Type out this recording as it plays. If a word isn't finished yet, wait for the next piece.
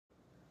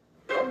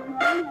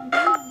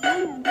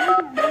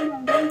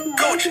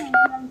Gucci.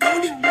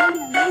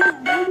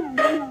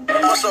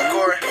 What's up,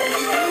 Corey?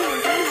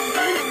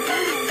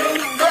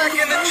 Back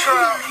in the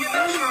trap.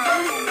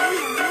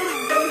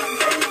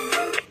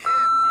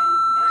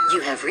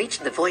 You have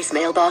reached the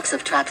voicemail box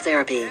of Trap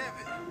Therapy.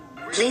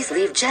 Please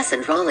leave Jess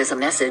and Wallace a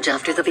message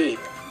after the beep.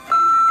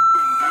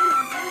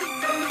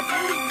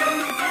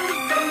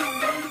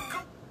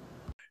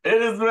 It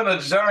has been a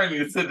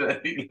journey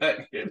today.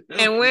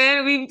 And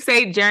when we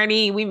say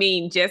journey, we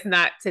mean just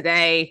not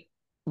today,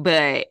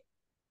 but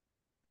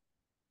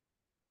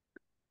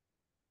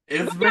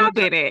it's y'all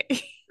did it.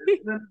 It's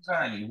been a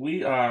journey.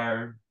 We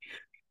are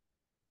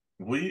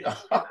we're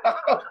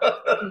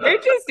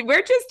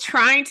just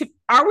trying to,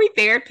 are we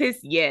therapists?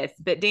 Yes,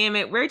 but damn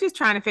it, we're just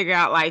trying to figure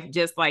out life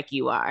just like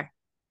you are.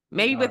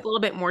 Maybe with a little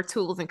bit more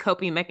tools and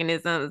coping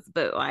mechanisms,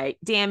 but like,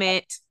 damn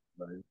it.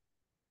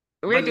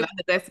 We're doing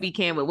the best we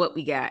can with what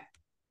we got.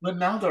 But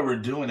now that we're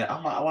doing it,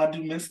 I'm like, oh, I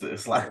do miss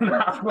this. Like, I'm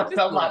like,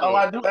 oh,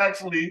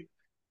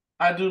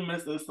 I do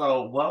miss this.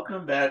 So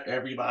welcome back,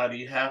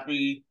 everybody.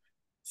 Happy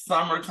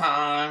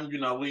summertime. You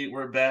know,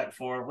 we're back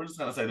we're just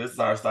gonna say this is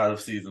our start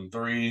of season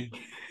 3.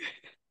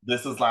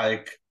 This is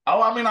like,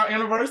 our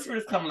anniversary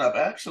is coming up,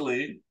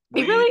 actually.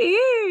 It really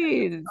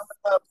is.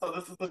 So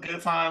this is a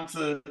good time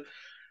to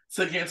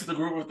get into the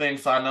groove of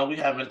things. So I know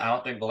I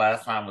don't think the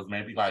last time was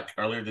maybe like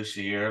earlier this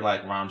year,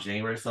 like around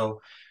January.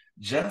 So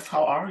Jess,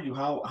 how are you?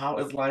 How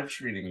is life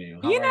treating you?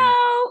 Life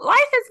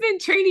has been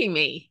treating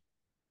me.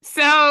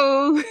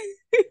 So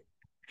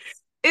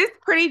it's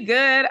pretty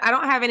good. I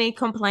don't have any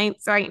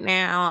complaints right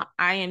now.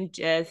 I am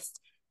just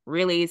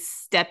really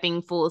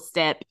stepping full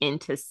step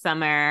into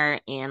summer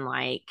and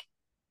like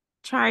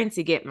trying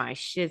to get my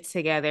shit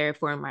together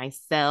for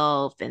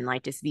myself and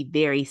like just be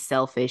very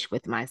selfish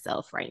with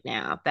myself right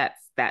now.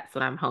 That's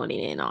what I'm honing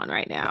in on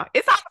right now.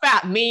 It's all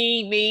about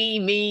me.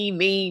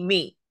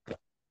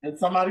 And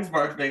somebody's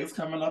birthday is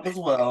coming up as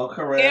well,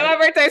 correct? Yeah,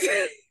 my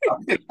birthday.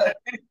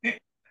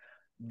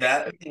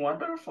 That is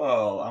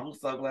wonderful. I'm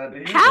so glad to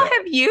hear How that.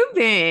 have you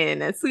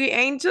been, sweet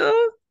angel?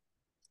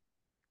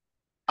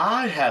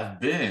 I have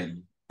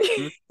been.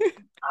 It's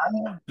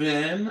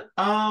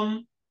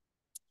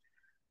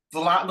a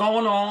lot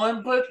going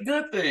on, but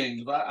good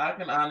things. I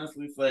can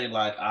honestly say,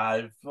 like,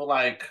 I feel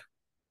like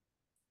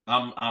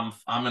I'm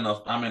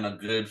in a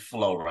good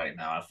flow right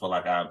now. I feel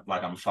like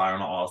I'm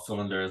firing on all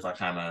cylinders. I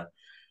kind of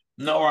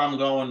know where I'm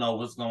going, know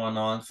what's going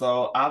on.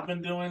 So I've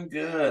been doing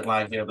good.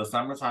 Like, yeah, the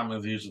summertime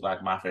is usually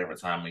like my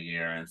favorite time of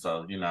year, and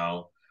so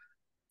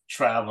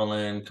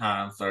traveling,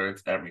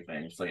 concerts,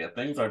 everything. So yeah,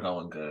 things are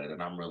going good,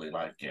 and I'm really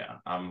like, yeah,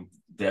 I'm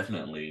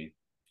definitely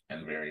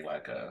in very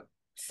like a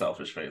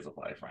selfish phase of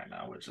life right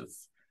now, which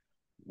is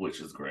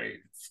great.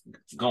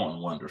 It's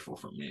going wonderful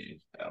for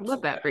me. Absolutely.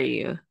 Love that for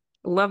you.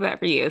 Love that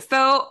for you.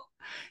 So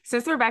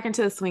since we're back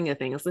into the swing of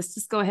things, let's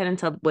just go ahead and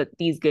tell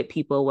these good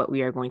people what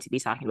we are going to be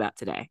talking about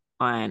today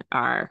on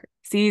our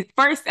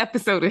first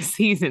episode of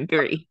season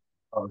 3.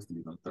 Oh,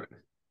 season 3.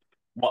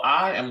 Well,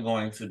 I am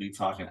going to be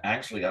talking.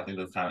 Actually, I think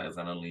this kind of is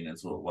going to lean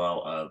into it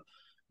well of,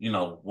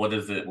 what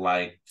is it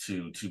like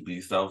to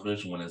be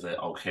selfish? When is it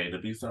okay to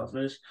be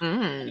selfish?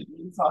 Mm.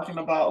 Talking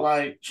about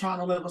like trying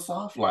to live a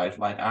soft life.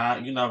 Like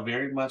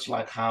very much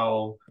like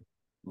how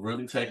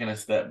really taking a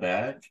step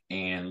back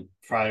and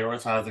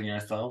prioritizing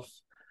yourself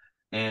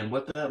and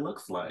what that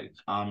looks like,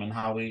 and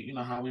how we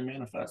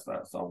manifest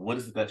that. So what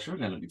is it that you're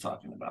going to be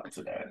talking about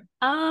today?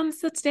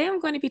 So today I'm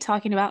going to be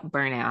talking about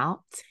burnout,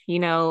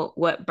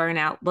 what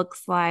burnout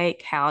looks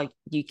like, how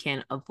you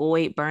can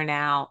avoid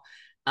burnout,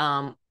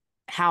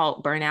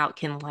 how burnout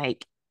can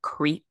like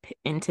creep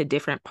into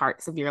different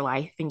parts of your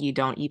life and you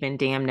don't even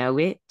damn know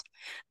it.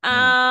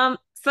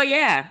 So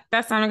yeah,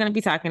 that's what I'm going to be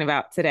talking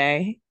about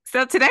today.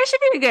 So today should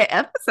be a good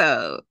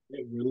episode.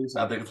 It really is.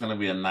 I think it's going to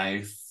be a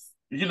nice,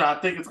 I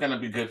think it's going to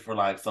be good for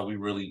like, so we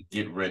really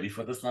get ready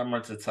for the summer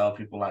to tell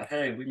people like,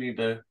 hey, we need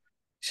to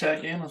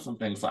check in on some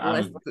things. So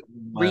let's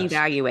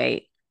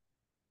reevaluate.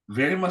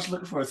 Very much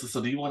looking forward to.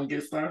 So do you want to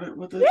get started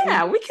with this?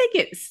 Yeah, we could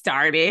get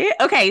started.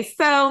 Okay,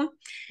 so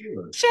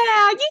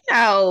child,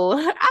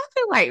 I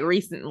feel like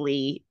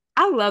recently,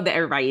 I love that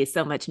everybody is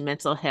so much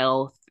mental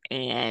health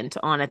and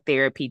on a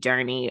therapy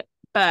journey.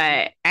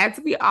 But as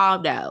we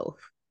all know,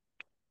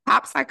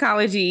 pop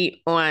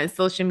psychology on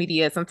social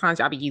media, sometimes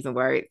y'all be using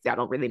words y'all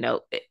don't really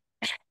know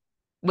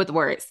what the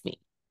words mean.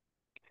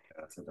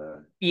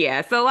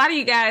 Yeah, so a lot of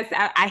you guys,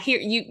 I hear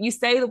you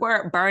say the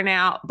word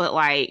burnout, but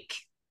like,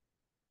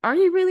 are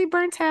you really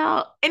burnt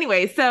out?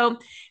 Anyway, so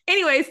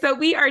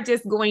we are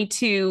just going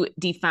to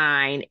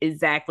define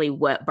exactly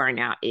what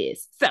burnout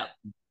is. So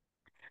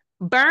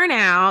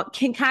burnout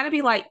can kind of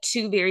be like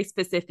 2 very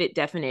specific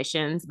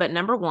definitions, but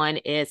number 1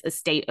 is a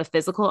state of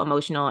physical,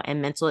 emotional,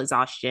 and mental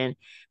exhaustion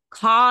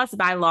caused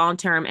by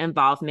long-term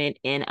involvement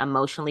in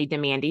emotionally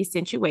demanding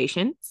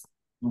situations.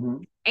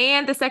 Mm-hmm.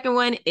 And the second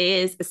one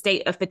is a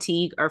state of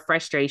fatigue or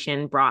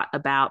frustration brought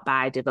about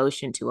by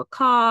devotion to a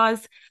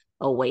cause,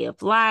 a way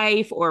of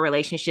life, or a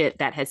relationship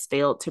that has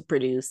failed to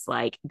produce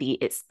like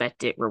the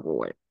expected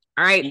reward.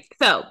 All right.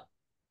 So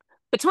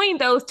between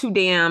those two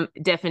damn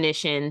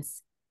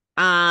definitions,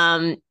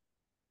 the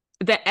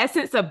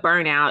essence of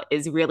burnout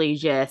is really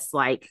just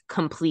like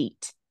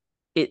complete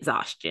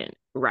exhaustion,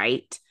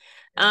 right?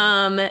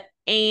 And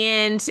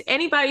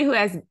anybody who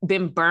has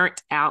been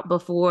burnt out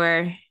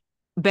before,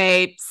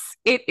 babes,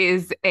 it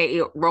is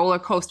a roller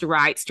coaster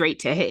ride straight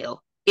to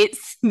hell.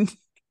 It's to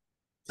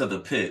the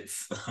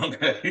pits.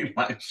 Okay,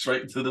 like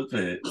straight to the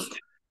pits.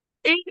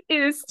 It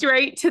is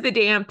straight to the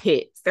damn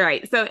pits,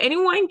 right? So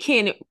anyone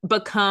can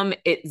become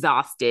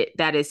exhausted,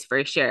 that is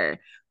for sure.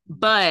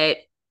 But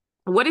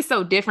what is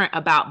so different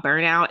about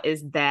burnout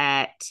is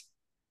that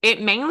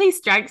it mainly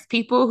strikes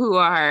people who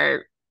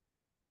are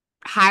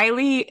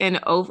highly and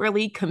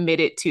overly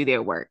committed to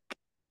their work.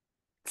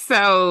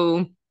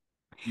 So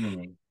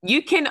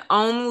you can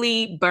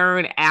only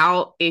burn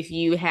out if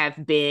you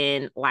have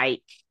been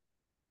like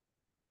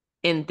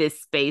in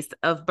this space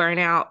of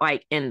burnout,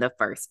 like in the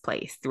first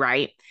place,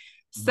 right?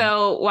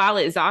 So while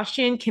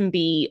exhaustion can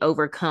be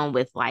overcome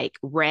with like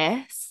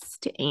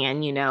rest and,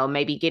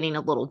 maybe getting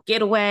a little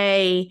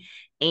getaway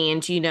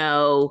and,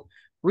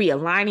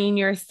 realigning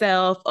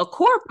yourself, a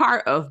core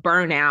part of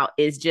burnout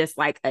is just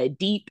like a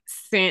deep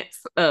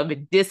sense of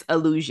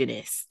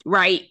disillusionist,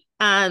 right?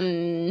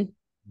 And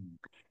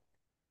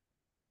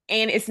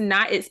it's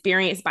not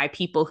experienced by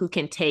people who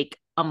can take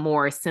a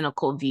more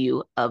cynical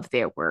view of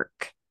their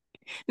work.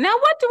 Now,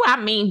 what do I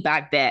mean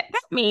by that?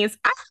 That means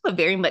I have a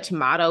very much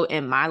motto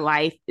in my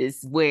life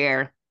is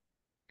where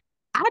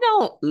I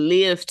don't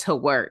live to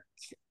work.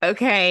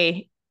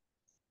 Okay.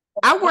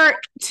 I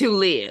work to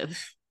live.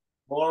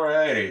 All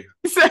right.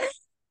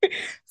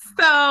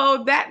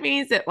 So that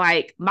means that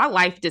like my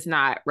life does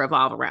not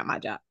revolve around my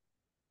job.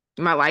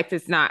 My life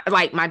is not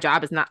like my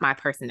job is not my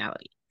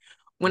personality.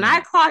 When I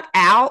clock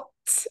out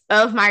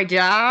of my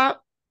job,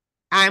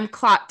 I'm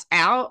clocked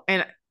out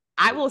and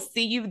I will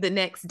see you the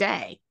next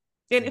day.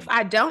 And if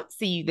I don't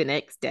see you the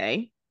next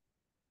day,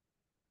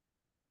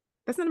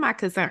 that's none of my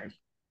concern.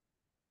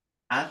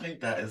 I think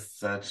that is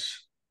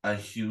such a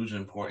huge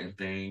important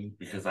thing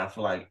because I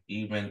feel like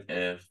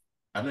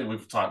I think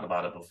we've talked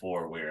about it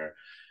before where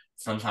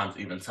sometimes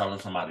even telling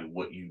somebody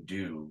what you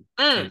do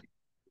can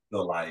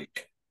feel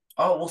like,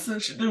 oh, well,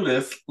 since you do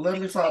this, let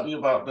me talk to you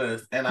about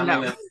this. And I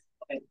mean,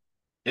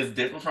 it's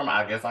different from,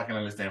 I guess I can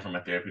understand from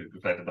a therapeutic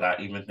perspective, but I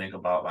even think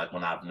about like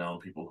when I've known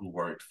people who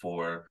worked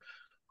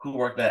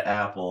at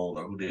Apple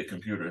or who did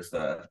computer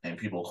stuff and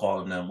people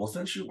calling them, well,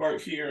 since you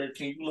work here,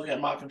 can you look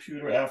at my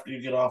computer after you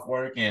get off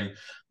work? And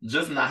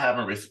just not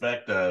having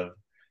respect of,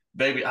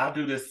 baby, I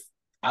do this.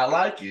 I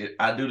like it.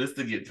 I do this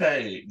to get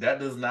paid. That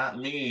does not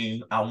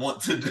mean I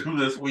want to do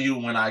this for you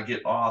when I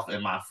get off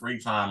in my free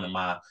time and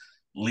my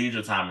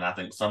leisure time. And I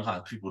think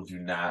sometimes people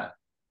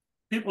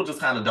just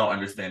kind of don't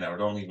understand that or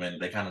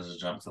they kind of just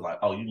jump to like,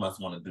 oh, you must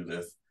want to do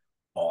this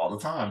all the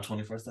time,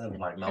 24/7.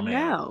 Like, no, man.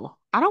 No,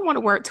 I don't want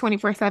to work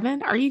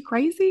 24/7. Are you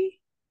crazy?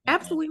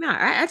 Absolutely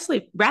not. I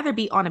actually rather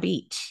be on a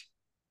beach,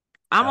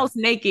 almost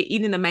naked,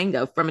 eating a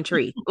mango from a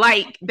tree.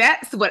 Like,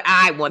 that's what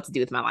I want to do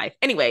with my life.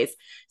 Anyways,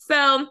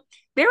 so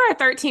there are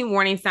 13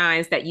 warning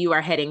signs that you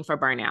are heading for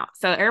burnout.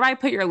 So everybody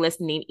put your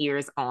listening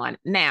ears on.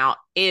 Now,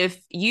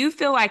 if you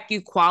feel like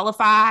you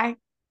qualify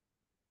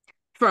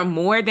for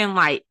more than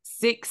like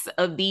 6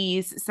 of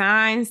these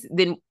signs,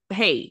 then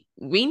hey,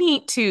 we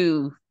need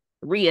to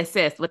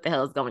reassess what the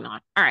hell is going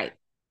on. All right.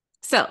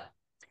 So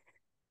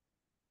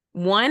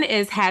 1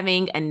 is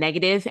having a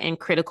negative and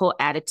critical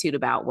attitude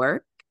about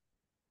work,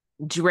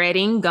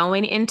 dreading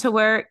going into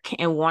work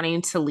and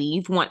wanting to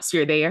leave once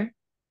you're there.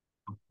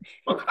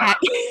 That's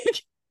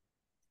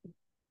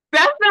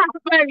not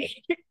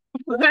funny.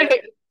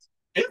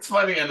 It's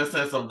funny in the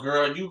sense of,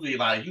 girl, you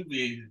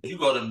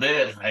go to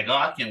bed like, oh,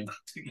 I can't wait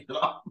to get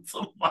off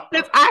tomorrow.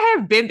 I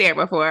have been there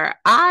before.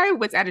 I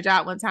was at a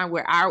job one time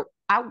where I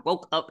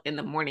woke up in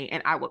the morning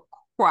and I would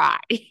cry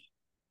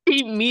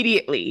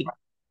immediately.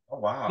 Oh,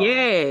 wow.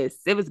 Yes,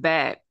 it was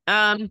bad.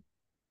 Having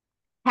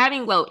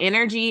low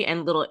energy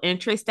and little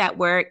interest at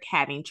work,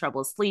 having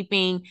trouble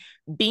sleeping,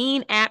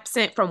 being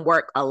absent from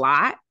work a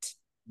lot,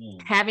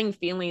 having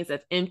feelings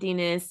of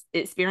emptiness,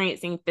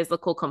 experiencing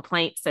physical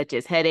complaints such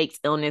as headaches,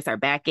 illness, or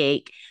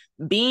backache,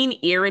 being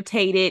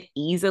irritated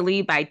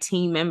easily by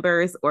team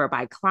members or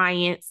by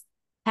clients,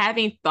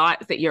 having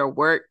thoughts that your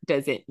work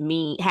doesn't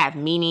have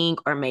meaning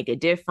or make a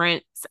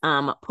difference,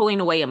 pulling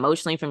away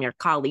emotionally from your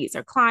colleagues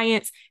or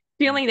clients,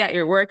 feeling that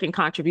your work and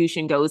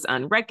contribution goes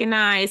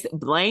unrecognized,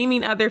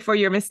 blaming others for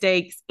your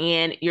mistakes,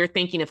 and you're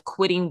thinking of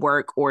quitting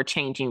work or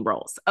changing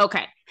roles.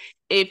 Okay.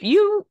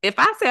 If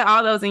I said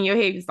all those in your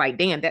head, it's like,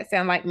 damn, that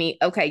sounds like me.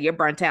 Okay, you're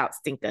burnt out,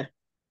 stinker.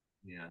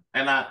 Yeah.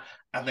 And I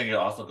think it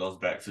also goes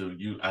back to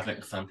you. I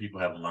think some people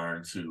have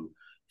learned to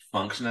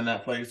function in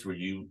that place where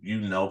there's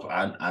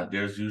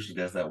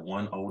that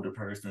one older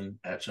person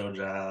at your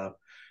job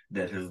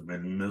that has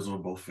been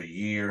miserable for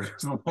years.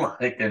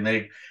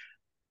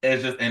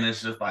 It's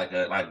just like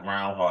a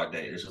Groundhog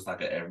Day. It's just like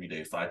an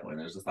everyday cycle.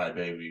 And it's just like,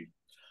 baby,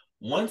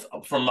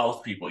 for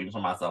most people, even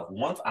for myself,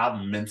 once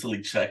I've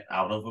mentally checked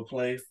out of a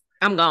place,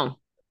 I'm gone.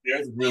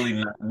 There's really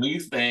not, me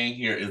staying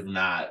here is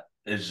not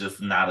is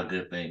just not a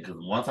good thing. Because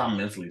once I'm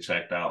mentally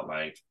checked out,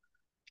 like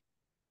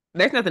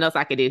There's nothing else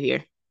I could do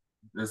here.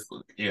 this,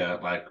 yeah,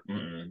 like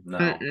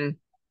no.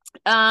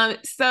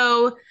 Mm-mm.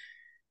 So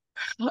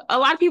a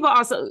lot of people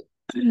also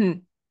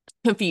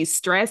confuse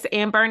stress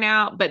and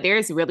burnout, but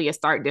there's really a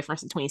stark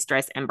difference between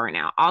stress and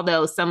burnout.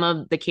 Although some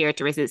of the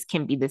characteristics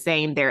can be the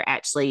same, they're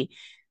actually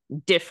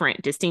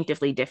different,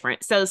 distinctively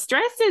different. So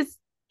stress is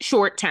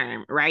short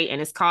term, right?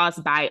 And it's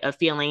caused by a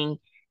feeling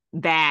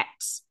that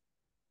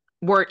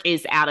work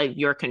is out of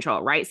your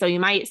control, right? So you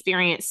might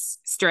experience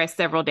stress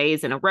several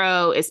days in a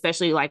row,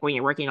 especially like when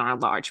you're working on a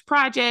large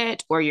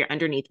project or you're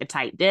underneath a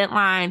tight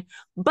deadline.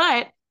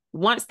 But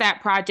once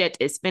that project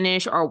is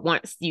finished, or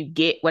once you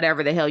get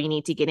whatever the hell you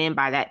need to get in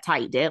by that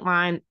tight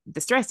deadline,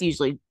 the stress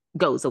usually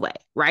goes away,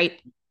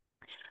 right?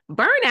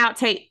 Burnout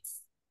takes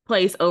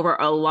place over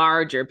a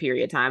larger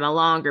period of time, a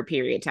longer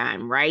period of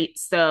time, right?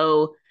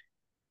 So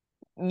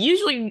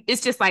usually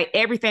it's just like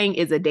everything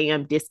is a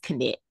damn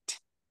disconnect.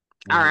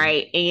 All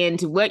right. And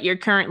what you're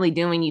currently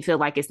doing, you feel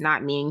like it's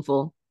not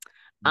meaningful.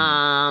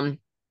 When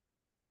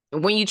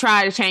you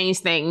try to change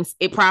things,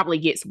 it probably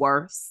gets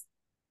worse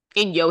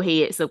in your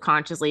head.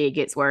 Subconsciously, it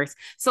gets worse.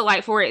 So,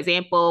 like, for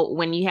example,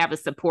 when you have a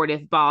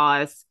supportive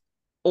boss,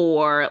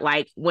 or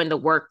like when the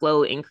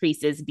workload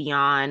increases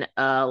beyond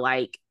a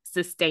like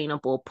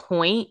sustainable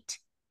point,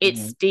 it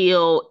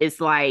still is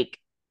like,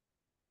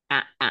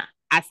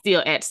 I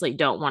still actually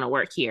don't want to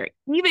work here.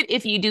 Even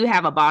if you do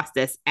have a boss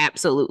that's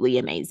absolutely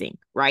amazing,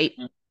 right?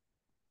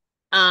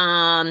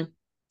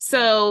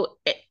 So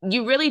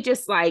you really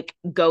just like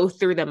go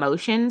through the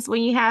motions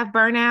when you have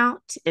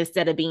burnout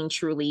instead of being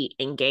truly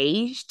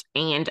engaged.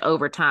 And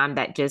over time,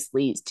 that just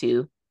leads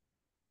to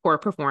poor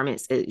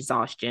performance,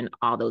 exhaustion,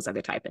 all those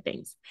other type of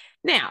things.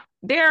 Now,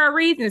 there are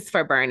reasons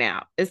for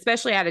burnout,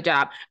 especially at a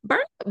job. Burnout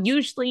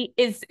usually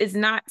is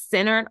not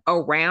centered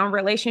around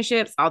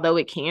relationships, although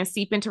it can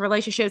seep into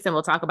relationships, and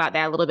we'll talk about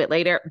that a little bit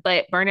later.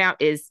 But burnout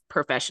is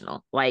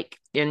professional, like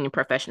in a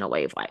professional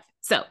way of life.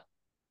 So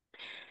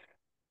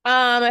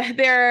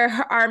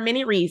there are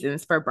many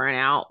reasons for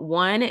burnout.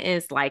 One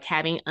is like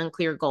having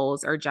unclear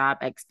goals or job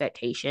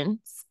expectations.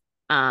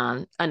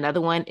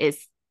 Another one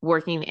is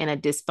working in a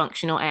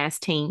dysfunctional ass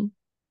team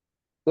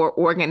or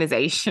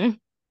organization.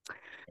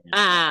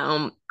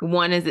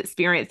 One is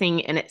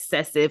experiencing an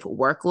excessive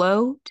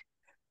workload.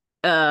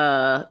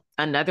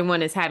 Another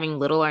one is having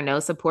little or no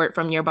support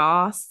from your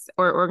boss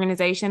or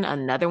organization.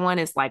 Another one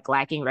is like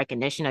lacking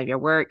recognition of your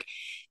work.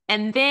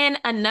 And then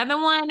another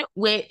one,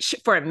 which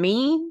for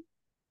me,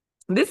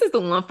 this is the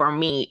one for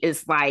me,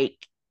 is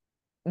like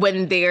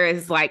when there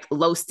is like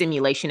low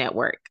stimulation at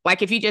work.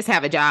 Like if you just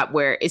have a job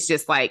where it's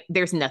just like,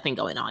 there's nothing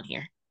going on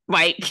here.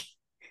 Like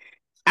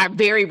I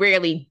very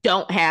rarely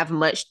don't have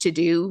much to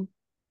do.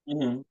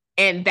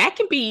 And that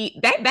can be,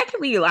 that can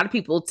lead a lot of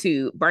people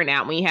to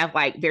burnout when you have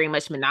like very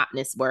much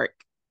monotonous work.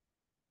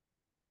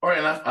 Or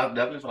and I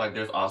definitely feel like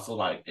there's also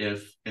like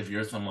if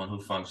you're someone who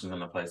functions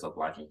in a place of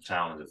liking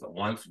challenges,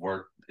 once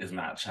work is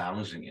not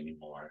challenging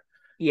anymore,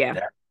 Yeah.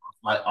 that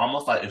like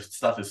almost like if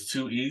stuff is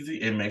too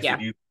easy, it makes Yeah.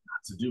 it easy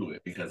not to do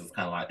it because it's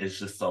kind of like it's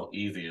just so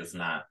easy. It's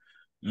not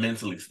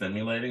mentally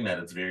stimulating that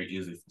it's very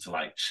easy to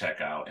like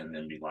check out and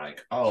then be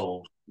like,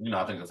 oh,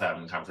 I think it's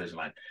having a conversation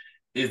like,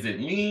 is it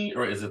me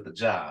or is it the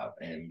job?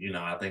 And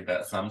I think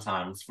that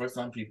sometimes for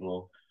some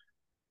people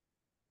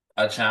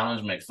a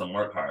challenge makes them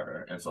work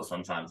harder, and so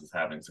sometimes it's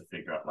having to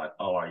figure out like,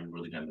 oh, are you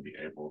really going to be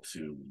able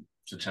to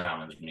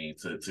challenge me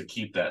to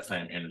keep that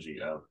same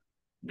energy of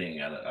being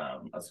at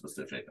a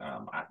specific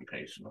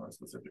occupation or a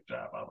specific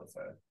job, I would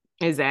say.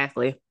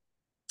 Exactly.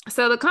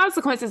 So the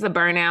consequences of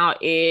burnout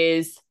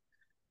is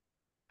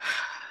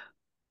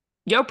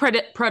your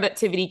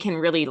productivity can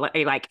really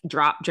like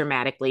drop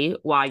dramatically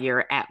while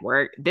you're at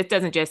work. This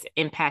doesn't just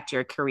impact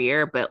your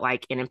career, but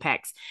like it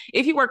impacts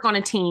if you work on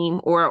a team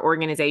or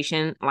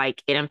organization,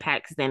 like it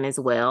impacts them as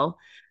well.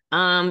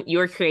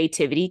 Your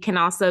creativity can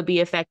also be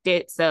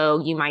affected.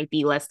 So you might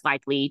be less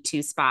likely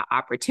to spot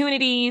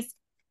opportunities.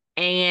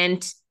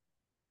 And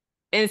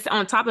it's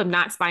on top of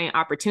not spotting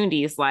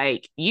opportunities,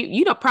 like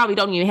you don't probably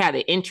don't even have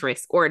the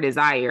interest or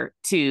desire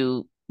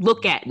to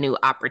look at new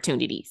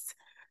opportunities.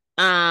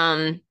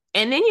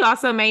 And then you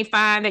also may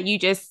find that you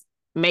just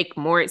make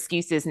more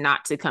excuses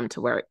not to come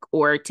to work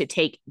or to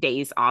take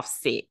days off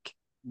sick.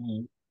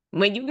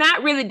 When you're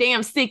not really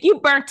damn sick, you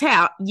burnt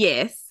out,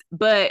 yes,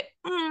 but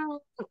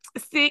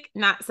sick,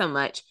 not so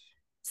much.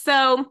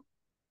 So,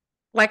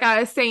 like I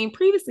was saying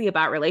previously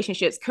about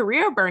relationships,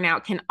 career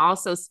burnout can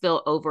also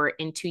spill over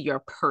into your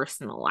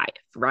personal life,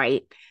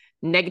 right?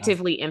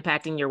 Negatively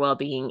impacting your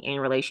well-being in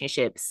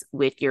relationships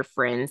with your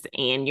friends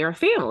and your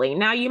family.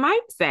 Now, you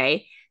might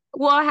say,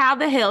 well, how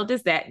the hell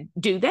does that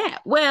do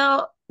that?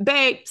 Well,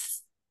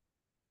 babes,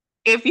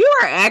 if you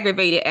are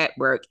aggravated at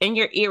work and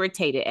you're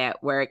irritated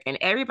at work and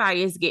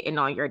everybody is getting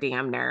on your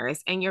damn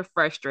nerves and you're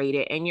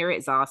frustrated and you're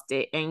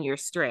exhausted and you're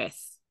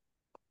stressed,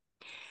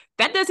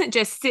 that doesn't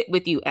just sit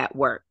with you at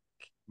work.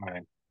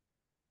 Right.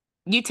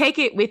 You take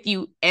it with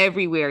you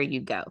everywhere you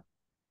go.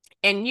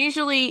 And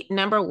usually,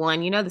 number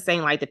one, you know the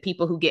saying, like the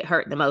people who get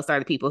hurt the most are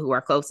the people who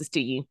are closest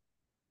to you.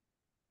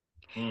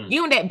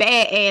 You know that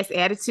bad ass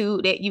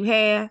attitude that you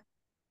have,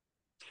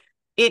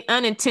 it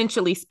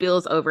unintentionally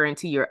spills over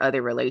into your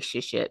other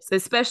relationships,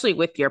 especially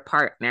with your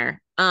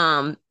partner.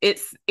 And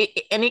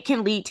it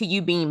can lead to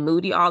you being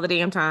moody all the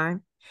damn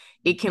time.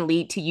 It can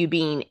lead to you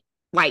being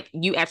like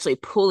you actually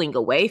pulling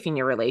away from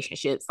your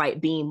relationships,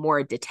 like being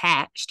more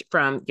detached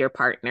from your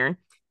partner.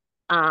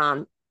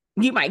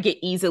 You might get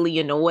easily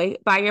annoyed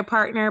by your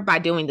partner by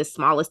doing the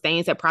smallest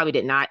things that probably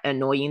did not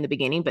annoy you in the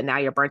beginning, but now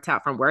you're burnt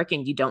out from work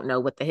and you don't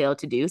know what the hell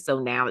to do. So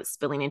now it's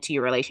spilling into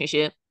your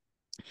relationship.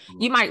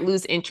 You might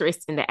lose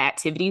interest in the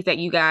activities that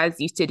you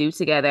guys used to do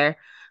together.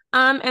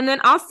 And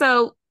then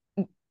also,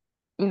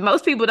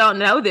 most people don't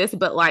know this,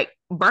 but like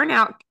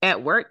burnout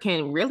at work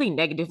can really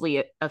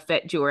negatively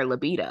affect your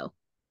libido.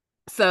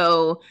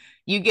 So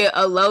you get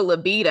a low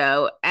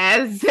libido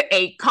as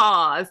a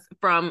cause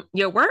from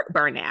your work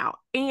burnout.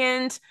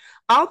 And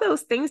all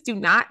those things do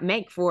not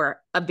make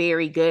for a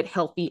very good,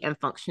 healthy, and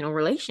functional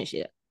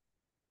relationship.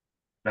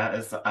 That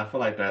is, I feel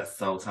like that's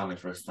so telling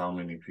for so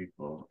many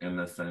people in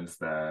the sense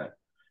that,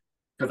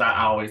 because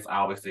I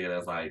always see it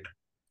as like,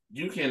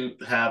 you can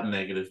have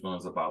negative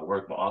feelings about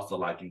work, but also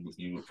like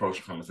you approach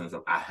it from a sense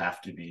of I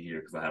have to be here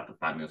because I have to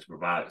financially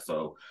provide.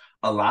 So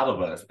a lot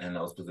of us in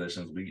those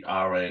positions, we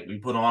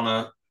put on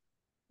a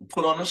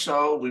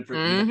show.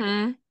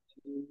 Mm-hmm.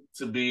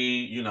 To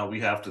be, we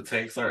have to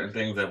take certain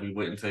things that we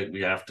wouldn't take.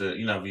 We have to,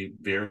 be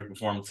very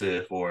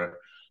performative for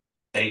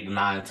 8,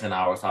 9, 10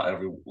 hours,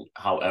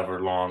 however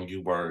long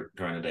you work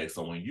during the day.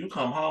 So when you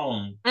come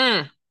home,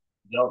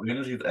 your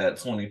energy's at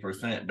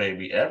 20%,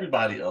 baby.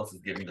 Everybody else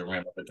is getting the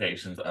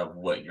ramifications of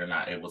what you're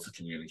not able to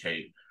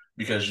communicate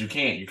because you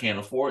can't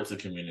afford to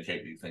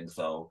communicate these things.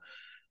 So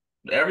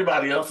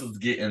everybody else is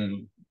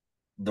getting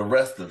the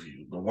rest of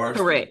you, the worst.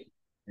 Correct.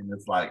 And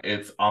it's like,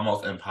 it's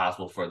almost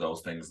impossible for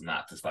those things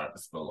not to start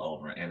to spill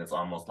over. And it's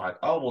almost like,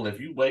 oh, well, if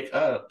you wake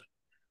up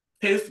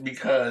pissed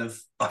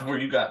because of where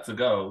you got to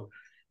go,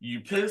 you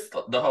pissed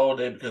the whole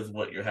day because of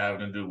what you're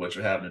having to do, what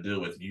you're having to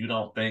deal with. You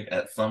don't think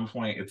at some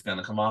point it's going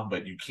to come off,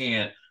 but you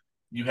can't.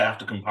 You have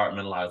to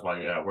compartmentalize while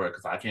you're at work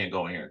because I can't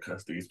go in here and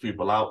cuss these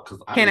people out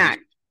because I cannot.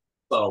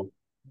 So,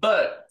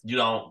 but you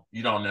don't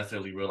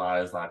necessarily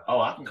realize like,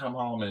 oh, I can come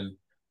home and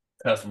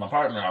cuss my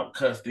partner out,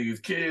 cuss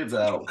these kids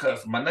out,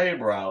 cuss my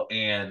neighbor out,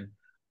 and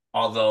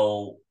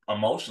although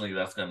emotionally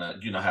that's gonna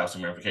have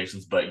some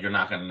ramifications, but you're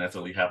not gonna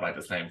necessarily have like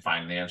the same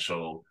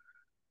financial,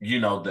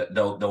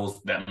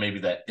 that maybe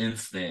that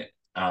instant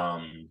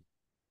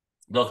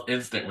those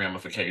instant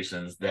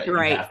ramifications that you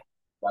Right. have.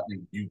 I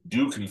think you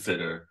do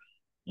consider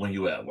when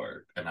you at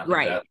work, and I think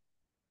Right. that's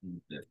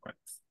the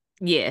difference.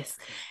 Yes.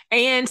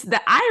 And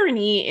the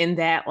irony in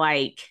that,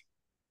 like,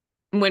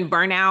 when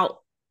burnout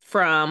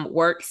from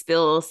work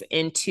spills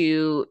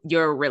into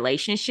your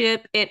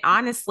relationship, it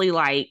honestly,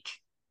 like,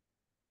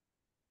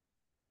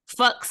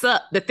 fucks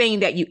up the thing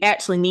that you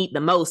actually need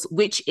the most,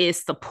 which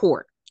is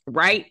support,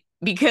 right?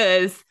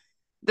 Because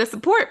the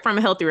support from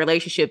a healthy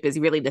relationship is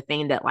really the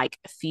thing that like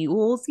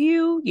fuels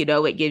you.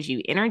 It gives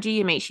you energy.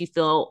 It makes you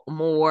feel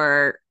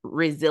more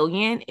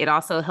resilient. It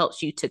also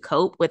helps you to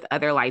cope with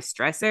other life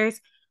stressors.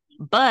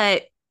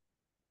 But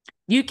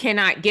you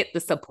cannot get the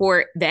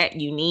support that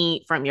you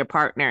need from your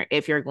partner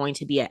if you're going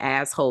to be an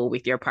asshole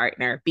with your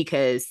partner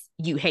because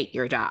you hate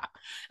your job.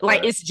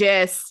 Like, Right. it's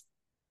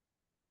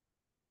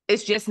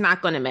just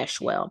not going to mesh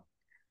well.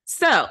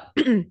 So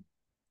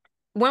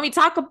when we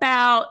talk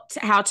about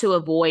how to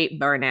avoid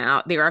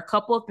burnout, there are a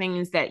couple of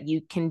things that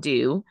you can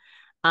do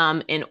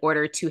in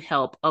order to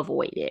help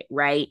avoid it,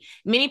 right?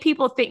 Many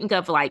people think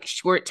of like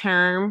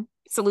short-term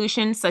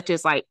solutions, such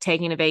as like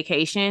taking a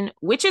vacation,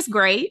 which is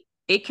great.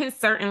 It can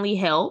certainly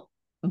help,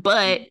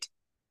 but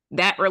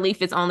that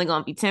relief is only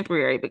going to be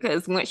temporary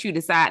because once you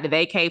decide to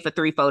vacate for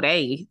 3-4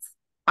 days,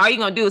 all you're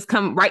going to do is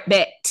come right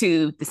back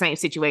to the same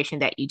situation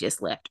that you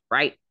just left,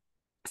 right?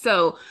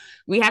 So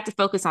we have to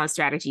focus on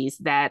strategies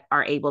that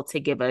are able to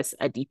give us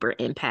a deeper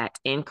impact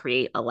and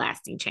create a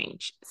lasting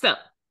change. So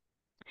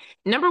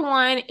number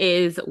one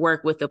is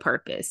work with a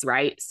purpose,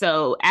 right?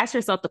 So ask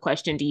yourself the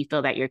question, do you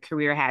feel that your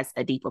career has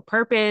a deeper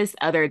purpose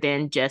other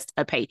than just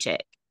a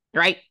paycheck,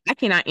 right? I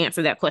cannot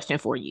answer that question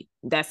for you.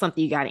 That's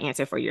something you got to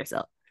answer for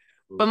yourself.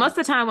 But most of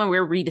the time when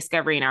we're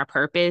rediscovering our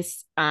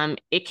purpose,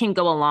 it can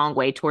go a long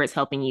way towards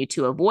helping you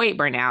to avoid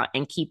burnout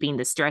and keeping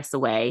the stress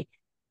away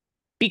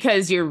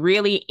because you're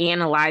really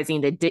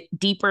analyzing the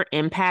deeper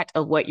impact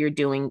of what you're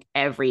doing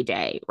every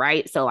day,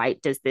 right? So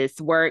like, does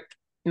this work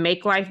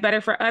make life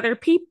better for other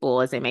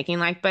people? Is it making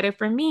life better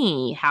for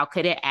me? How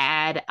could it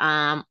add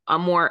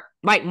more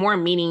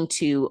meaning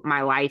to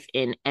my life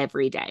in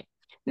every day?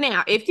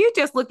 Now, if you're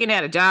just looking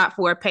at a job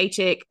for a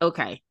paycheck,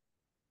 okay,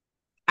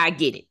 I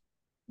get it.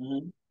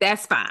 Mm-hmm.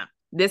 That's fine.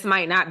 This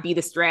might not be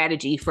the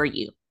strategy for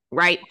you,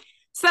 right?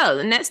 So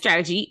the next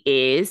strategy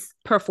is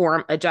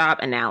perform a job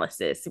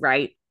analysis,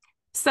 right?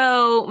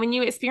 So when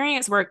you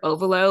experience work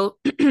overload,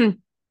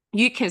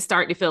 you can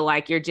start to feel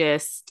like you're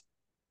just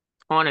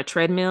on a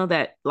treadmill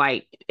that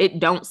like it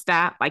don't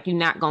stop, like you're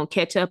not gonna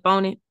catch up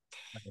on it.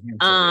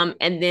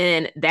 And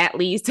then that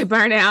leads to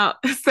burnout.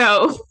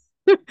 So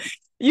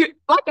you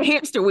like a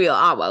hamster wheel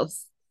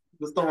almost.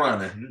 Just the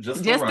running.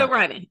 Just the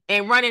running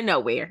and running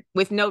nowhere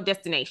with no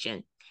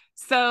destination.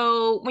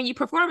 So when you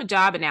perform a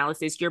job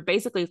analysis, you're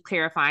basically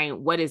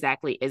clarifying what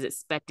exactly is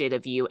expected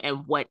of you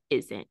and what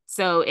isn't.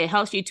 So it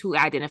helps you to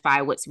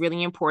identify what's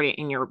really important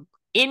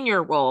in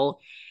your role,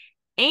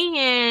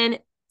 and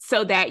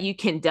so that you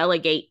can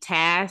delegate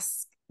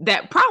tasks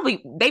that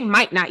probably they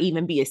might not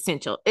even be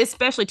essential,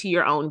 especially to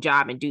your own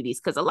job and duties.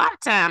 Because a lot of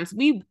times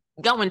we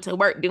go into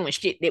work doing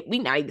shit that we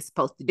not even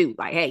supposed to do.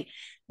 Like, hey,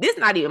 this is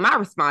not even my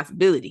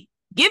responsibility.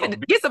 Get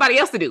somebody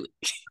else to do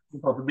it. I'm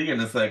supposed to be in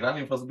this sector. I'm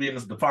even supposed to be in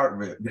this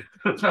department.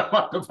 It's not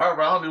my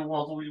department. I don't even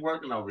want to be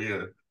working over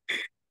here.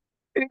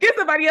 Get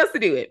somebody else to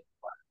do it.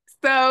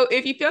 So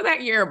if you feel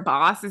that your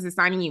boss is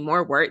assigning you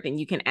more work than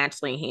you can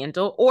actually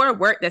handle, or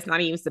work that's not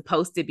even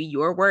supposed to be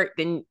your work,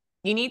 then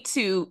you need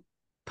to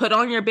put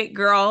on your big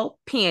girl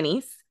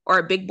panties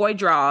or big boy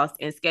drawers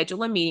and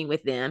schedule a meeting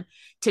with them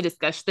to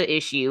discuss the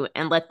issue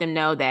and let them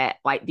know that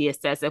like the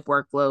excessive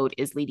workload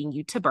is leading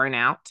you to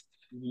burnout.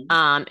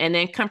 And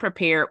then come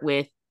prepared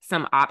with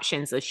some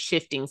options of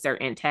shifting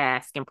certain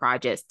tasks and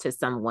projects to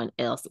someone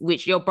else,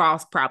 which your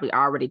boss probably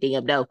already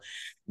damn know.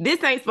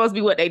 This ain't supposed to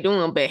be what they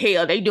doing, but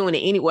hell, they doing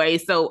it anyway.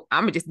 So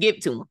I'm gonna just give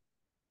it to them.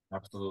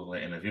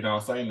 Absolutely. And if you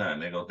don't say nothing,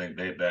 they're gonna think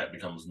that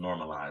becomes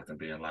normalized and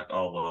being like,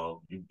 oh,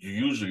 well, you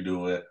usually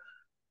do it.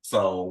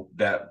 So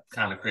that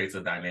kind of creates a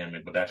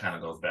dynamic, but that kind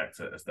of goes back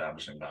to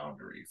establishing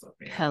boundaries.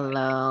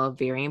 Hello,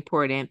 very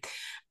important.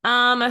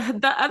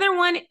 The other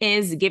one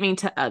is giving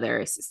to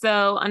others.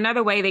 So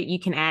another way that you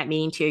can add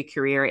meaning to your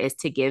career is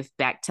to give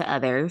back to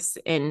others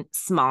in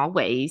small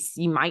ways.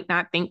 You might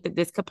not think that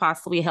this could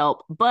possibly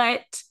help,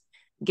 but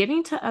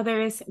giving to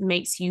others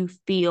makes you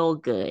feel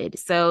good.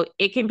 So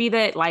it can be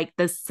that like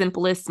the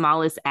simplest,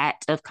 smallest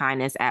act of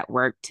kindness at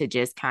work to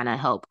just kind of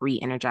help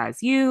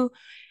re-energize you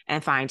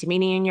and find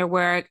meaning in your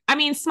work. I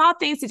mean, small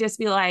things to just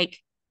be like,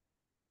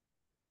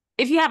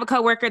 if you have a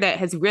coworker that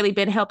has really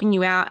been helping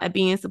you out and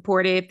being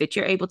supportive, that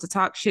you're able to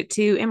talk shit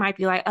to, it might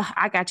be like, oh,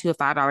 I got you a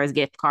 $5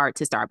 gift card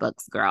to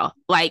Starbucks, girl.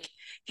 Like,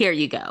 here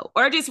you go.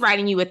 Or just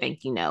writing you a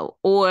thank you note,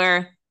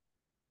 or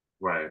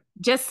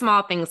just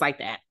small things like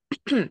that.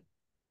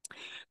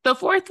 The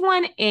fourth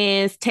one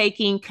is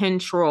taking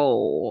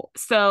control.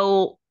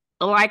 So,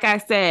 like I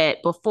said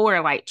before,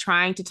 like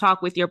trying to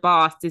talk with your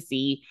boss to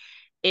see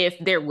if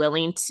they're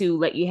willing to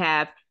let you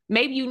have,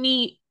 maybe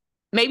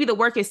the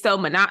work is so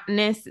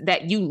monotonous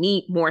that you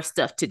need more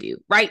stuff to do,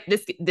 right?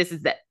 This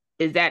is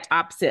that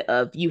opposite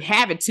of you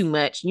having too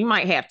much. You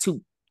might have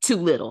too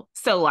little.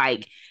 So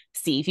like,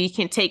 see if you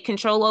can take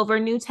control over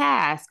new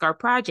tasks or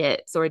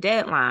projects or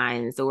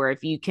deadlines, or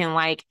if you can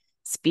like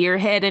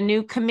spearhead a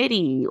new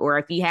committee, or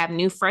if you have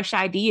new fresh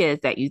ideas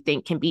that you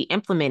think can be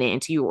implemented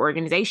into your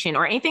organization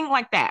or anything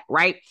like that,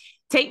 right?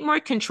 Take more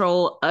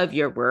control of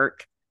your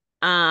work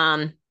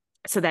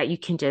so that you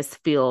can just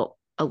feel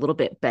a little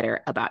bit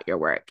better about your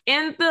work.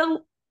 And the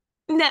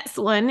next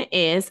one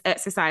is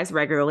exercise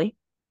regularly.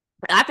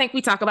 I think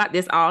we talk about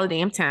this all the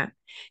damn time.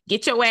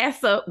 Get your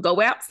ass up, go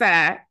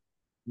outside.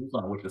 Do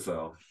something with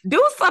yourself.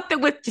 Do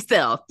something with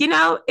yourself. You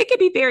know, it could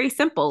be very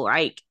simple,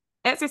 like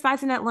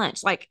exercising at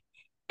lunch. Like,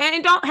 and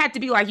it don't have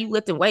to be like you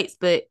lifting weights,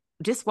 but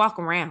just walk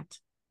around,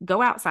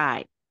 go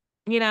outside,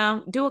 you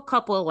know, do a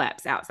couple of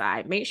laps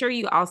outside. Make sure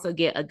you also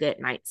get a good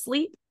night's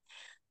sleep.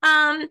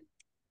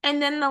 And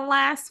then the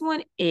last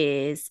one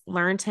is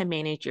learn to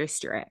manage your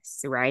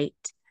stress, right?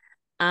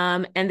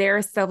 And there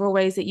are several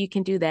ways that you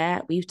can do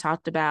that. We've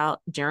talked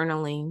about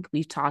journaling.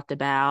 We've talked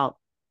about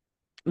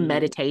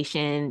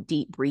meditation,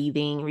 deep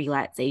breathing,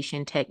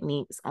 relaxation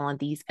techniques on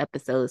these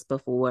episodes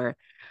before.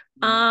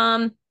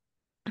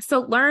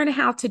 So learn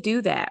how to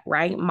do that,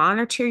 right?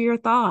 Monitor your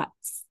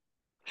thoughts.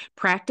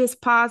 Practice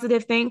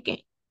positive thinking.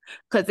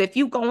 Because if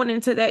you going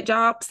into that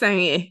job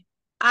saying,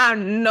 I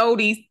know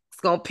these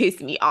gonna piss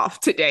me off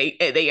today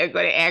and they are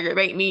gonna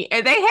aggravate me,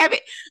 and they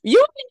haven't,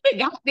 you haven't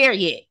got there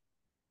yet.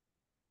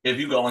 If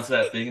you go into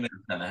that thing, it's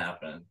gonna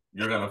happen.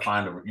 You're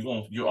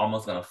you're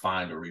almost gonna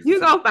find a reason.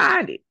 You're gonna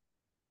find it.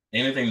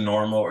 Anything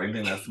normal or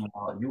anything that's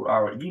small,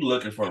 you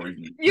looking for a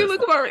reason. You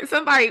looking for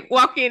somebody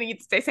walk in and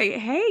they say,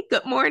 "Hey,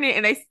 good morning,"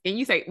 and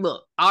you say,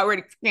 "Look,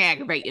 already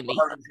aggravating me."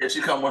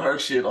 She come with her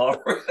shit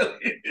already.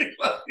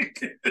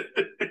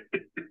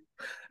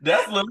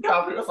 That's literally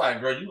how it's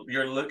like, girl,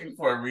 you're looking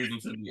for a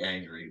reason to be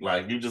angry.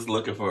 Like, you're just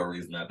looking for a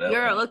reason at that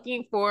You're point.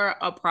 looking for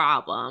a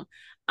problem.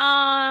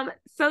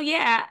 So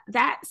yeah,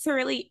 that's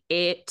really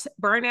it.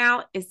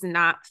 Burnout is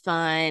not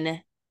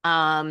fun.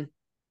 And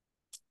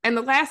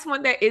the last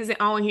one that isn't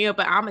on here,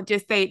 but I'm gonna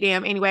just say it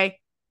damn anyway.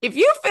 If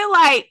you feel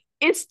like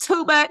it's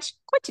too much,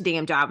 quit your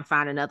damn job and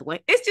find another one.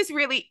 It's just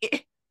really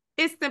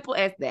it's simple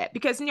as that.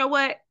 Because you know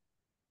what?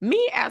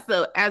 Me as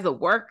a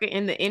worker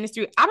in the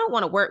industry, I don't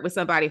want to work with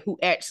somebody who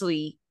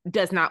actually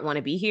does not want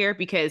to be here,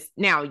 because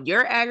now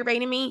you're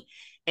aggravating me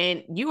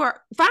and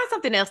find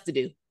something else to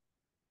do.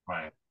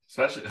 Right.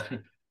 Especially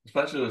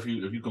especially if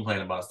you complain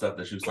about stuff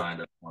that you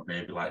signed up for,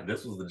 maybe like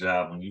this was the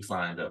job when you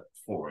signed up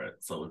for it.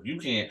 So if you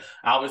can't,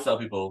 I always tell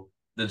people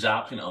the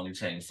job can only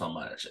change so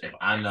much. If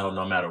I know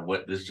no matter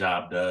what this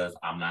job does,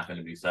 I'm not going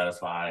to be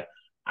satisfied.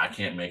 I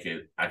can't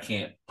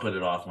put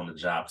it off on the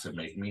job to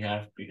make me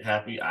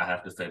happy. I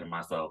have to say to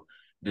myself,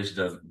 this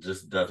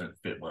doesn't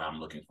fit what I'm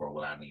looking for,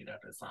 what I need at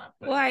this time.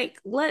 But Like,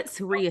 let's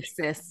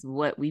reassess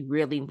what we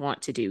really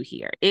want to do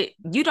here.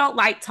 You don't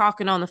like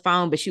talking on the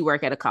phone, but you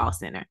work at a call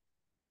center.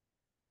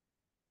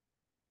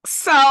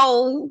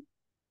 So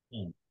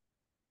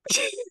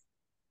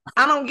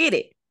I don't get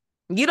it.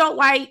 You don't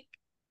like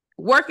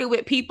working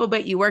with people,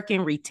 but you work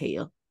in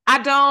retail. I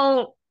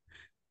don't.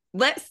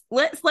 Let's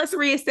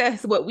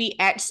reassess what we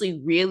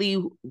actually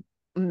really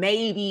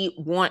maybe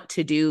want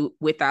to do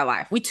with our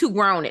life. We too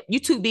grown. You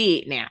too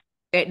big now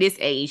at this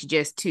age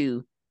just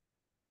to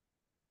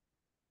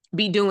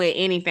be doing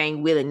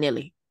anything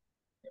willy-nilly.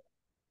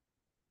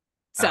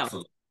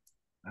 So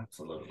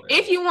absolutely.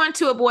 If you want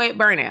to avoid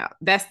burnout,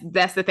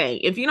 that's the thing.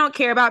 If you don't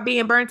care about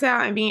being burnt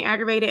out and being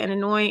aggravated and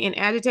annoying and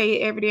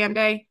agitated every damn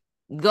day,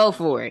 go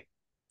for it.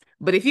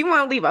 But if you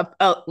want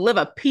to live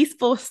a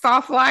peaceful,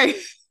 soft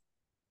life,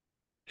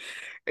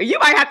 you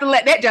might have to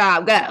let that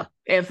job go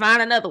and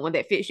find another one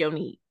that fits your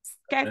needs.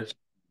 Okay.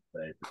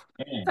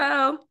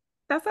 So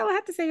that's all I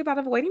have to say about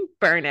avoiding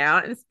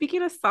burnout. And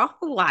speaking of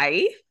soft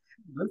life,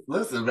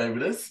 listen, baby,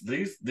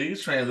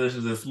 these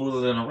transitions are smoother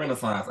than a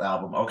Renaissance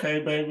album.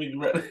 Okay, baby,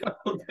 you ready?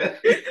 Okay.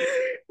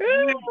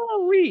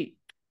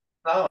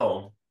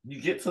 So you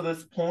get to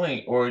this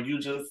point, or you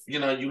just,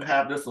 you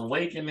have this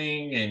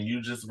awakening, and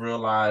you just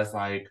realize,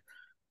 like,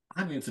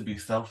 I need to be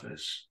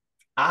selfish.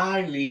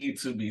 I need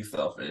to be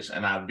selfish,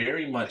 and I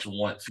very much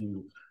want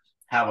to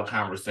have a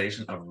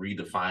conversation of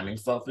redefining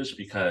selfish,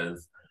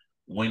 because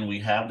when we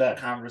have that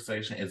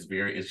conversation, it's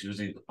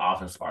usually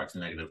often sparks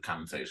negative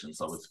connotation.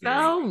 So it's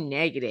very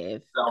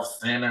negative,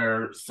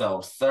 self-centered,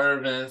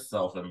 self-serving,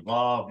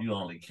 self-involved. You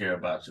only care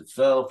about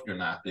yourself. You're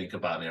not thinking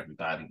about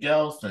everybody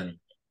else. And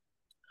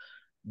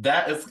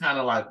that is kind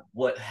of like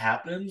what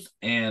happens.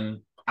 And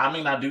I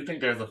mean, I do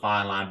think there's a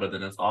fine line, but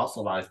then it's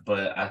also life.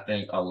 But I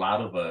think a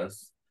lot of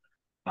us,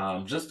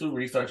 just through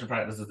research and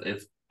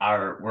practices,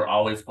 we're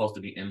always supposed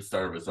to be in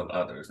service of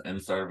others, in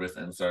service,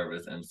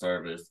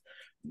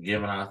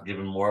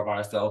 giving more of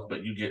ourselves.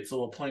 But you get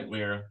to a point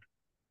where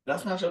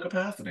that's not your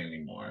capacity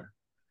anymore.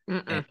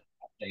 And I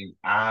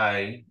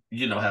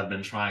think have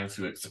been trying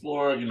to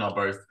explore,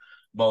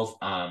 both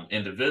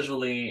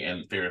individually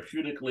and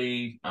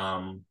therapeutically,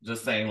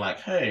 just saying like,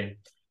 hey,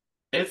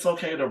 it's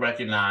okay to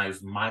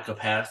recognize my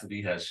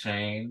capacity has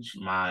changed,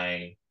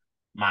 my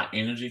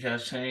energy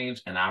has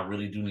changed, and I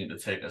really do need to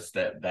take a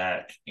step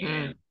back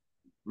and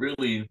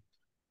really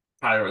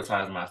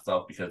prioritize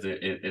myself, because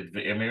it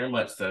very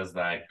much says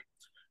like,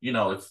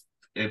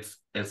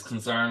 it's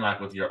concerned like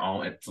with your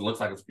own. It looks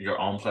like it's your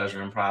own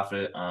pleasure and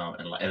profit,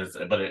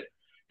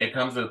 it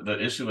comes to the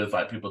issue is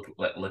like people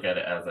look at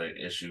it as an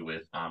issue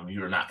with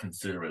you're not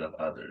considerate of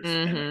others.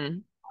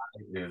 And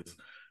it is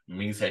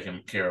me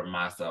taking care of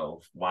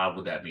myself. Why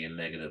would that be a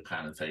negative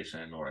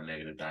connotation or a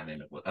negative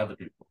dynamic with other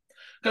people?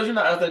 Because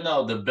as they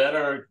know, the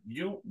better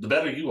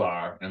you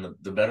are, and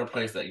the better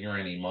place that you're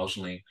in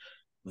emotionally,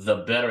 the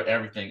better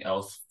everything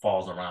else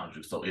falls around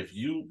you. So if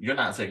you're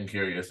not taking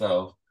care of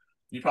yourself,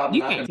 you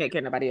can't take care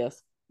of nobody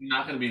else. You're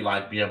not going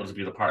to be able to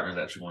be the partner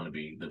that you want to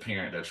be, the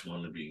parent that you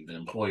want to be, the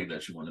employee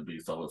that you want to be.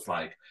 So it's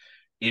like,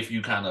 if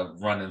you kind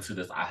of run into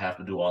this, I have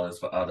to do all this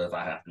for others,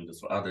 I have to do this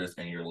for others,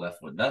 and you're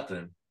left with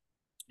nothing,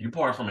 you're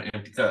pouring from an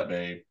empty cup,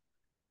 babe.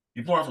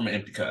 You're pouring from an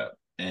empty cup.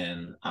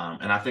 And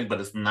I think, but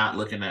it's not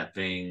looking at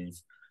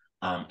things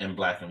in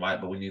black and white,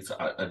 but we need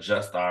to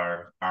adjust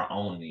our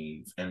own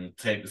needs and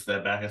take a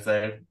step back and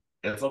say,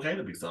 it's okay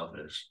to be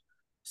selfish.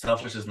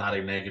 Selfish is not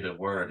a negative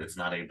word. It's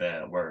not a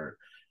bad word.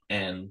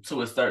 And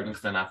to a certain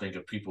extent, I think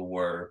if people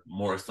were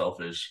more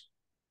selfish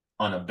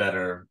on a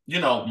better,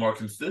 more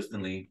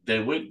consistently,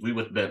 we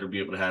would better be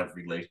able to have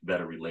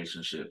better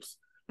relationships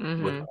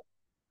with them.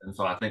 And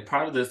so I think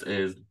part of this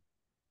is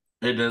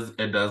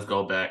it does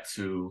go back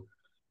to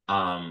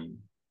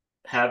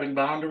having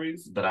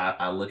boundaries, but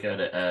I look at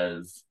it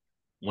as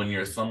when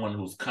you're someone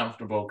who's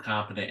comfortable,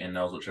 confident, and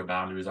knows what your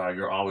boundaries are,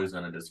 you're always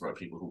going to disrupt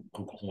people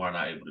who are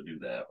not able to do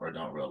that or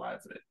don't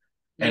realize it.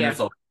 And it's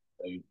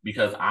okay,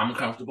 because I'm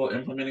comfortable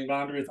implementing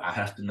boundaries, I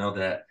have to know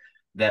that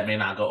may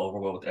not go over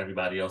well with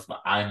everybody else,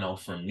 but I know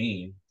for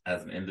me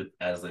as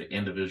an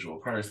individual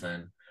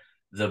person,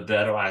 the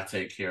better I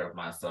take care of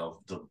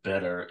myself, the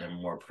better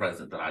and more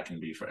present that I can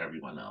be for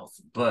everyone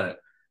else. But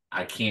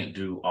I can't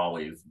do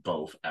always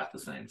both at the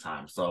same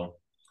time. So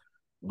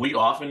we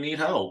often need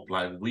help.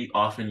 Like, we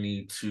often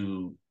need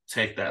to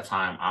take that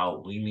time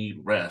out. We need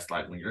rest.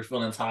 Like, when you're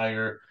feeling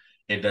tired,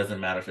 it doesn't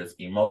matter if it's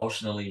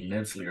emotionally,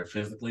 mentally, or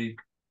physically,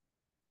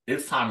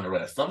 it's time to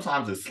rest.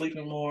 Sometimes it's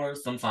sleeping more.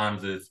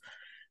 Sometimes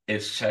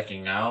it's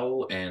checking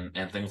out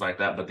and things like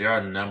that. But there are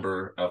a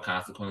number of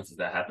consequences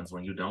that happens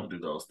when you don't do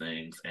those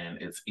things.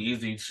 And it's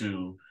easy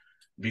to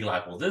be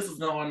like, well, this is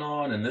going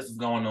on and this is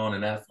going on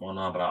and that's going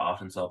on. But I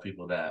often tell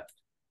people that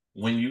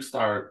when you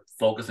start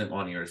focusing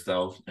on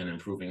yourself and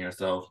improving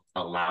yourself,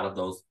 a lot of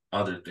those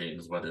other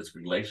things, whether it's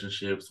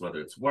relationships, whether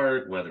it's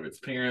work, whether it's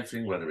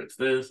parenting, whether it's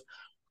this,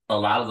 a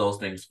lot of those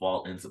things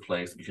fall into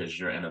place because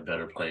you're in a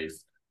better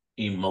place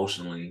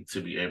emotionally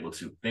to be able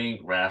to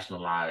think,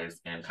 rationalize,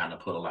 and kind of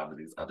put a lot of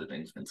these other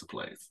things into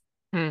place.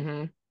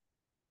 Mm-hmm.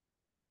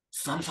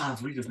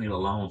 Sometimes we just need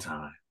alone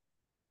time.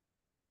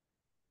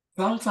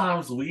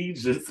 Sometimes we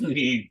just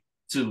need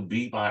to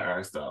be by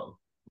ourselves.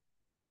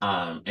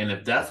 And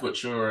if that's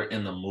what you're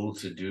in the mood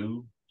to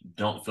do,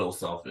 don't feel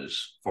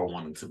selfish for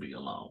wanting to be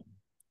alone.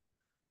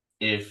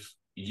 If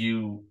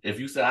you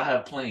say I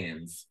have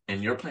plans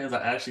and your plans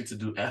are actually to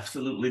do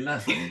absolutely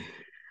nothing,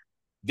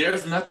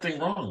 there's nothing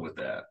wrong with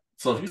that.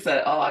 So if you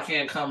say, "Oh, I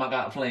can't come, I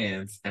got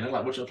plans," and they're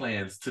like, "What's your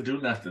plans?" To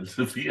do nothing,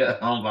 to be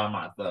at home by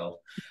myself.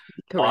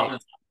 Correct.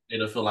 Oftentimes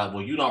it'll feel like,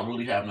 well, you don't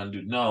really have nothing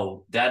to do.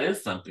 No, that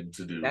is something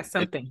to do. That's It's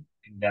something.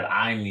 something that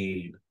I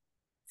need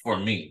for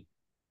me.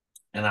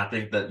 And I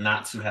think that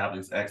not to have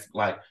these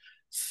like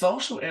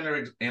social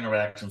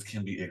interactions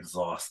can be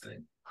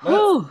exhausting.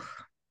 Let's Whew.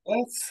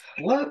 let's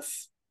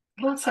let's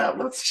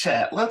let's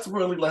chat. Let's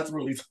really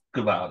talk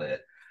about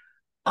it.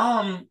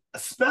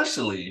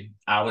 Especially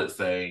I would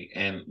say,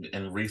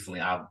 and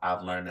recently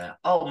I've learned that,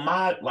 oh,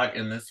 my, like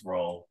in this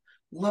role,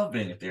 love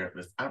being a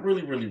therapist. I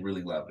really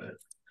love it.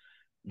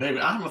 Baby,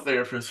 I'm a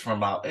therapist from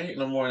about 8 in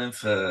the morning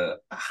to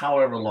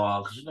however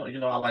long, because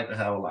I like to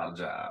have a lot of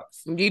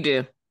jobs. You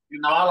do.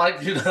 I like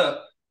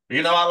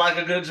I like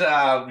a good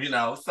job.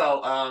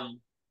 So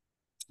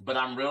but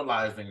I'm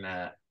realizing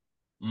that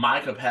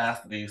my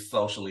capacity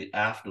socially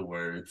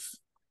afterwards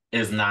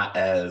is not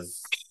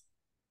as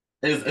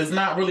is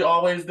not really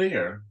always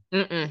there.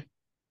 Mm-mm.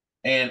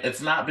 And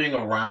it's not being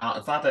around.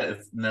 It's not that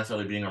it's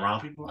necessarily being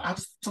around people.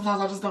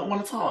 Sometimes I just don't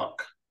want to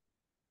talk.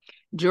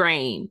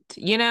 Drained,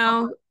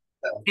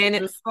 and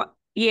Just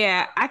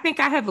yeah, I think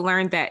I have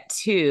learned that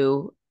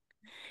too.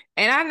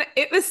 And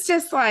it was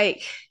just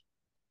like,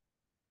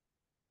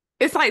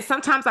 it's like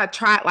sometimes I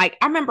try, like,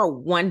 I remember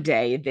one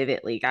day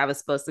vividly, I was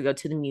supposed to go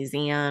to the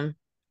museum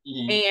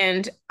mhm,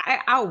 and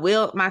I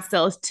willed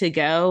myself to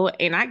go.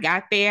 And I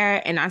got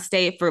there and I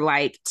stayed for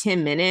like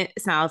 10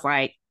 minutes. And I was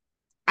like,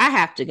 I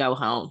have to go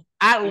home.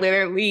 I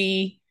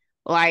literally,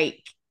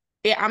 like,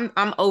 I'm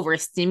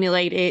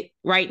overstimulated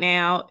right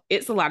now.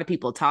 It's a lot of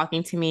people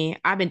talking to me.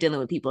 I've been dealing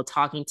with people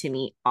talking to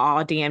me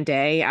all damn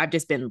day. I've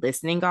just been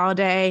listening all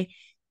day.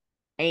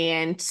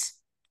 And,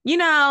 you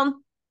know,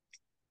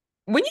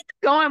 when you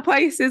go in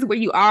places where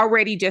you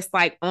already just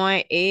like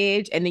on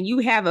edge and then you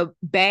have a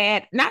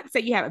bad, not to say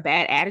you have a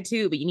bad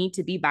attitude, but you need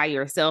to be by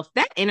yourself,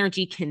 that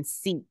energy can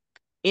seep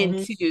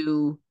mhm,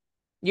 into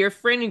your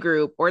friend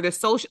group or the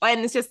social.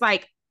 And it's just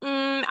like,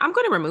 I'm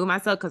going to remove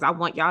myself because I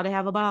want y'all to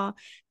have a ball.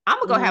 I'm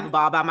going to go have a mhm,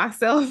 ball by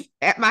myself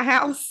at my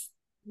house,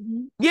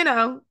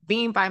 mhm,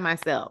 being by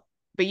myself.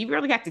 But you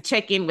really have to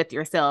check in with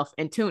yourself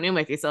and tune in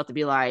with yourself to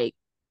be like,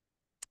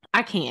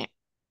 I can't.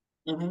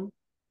 mhm.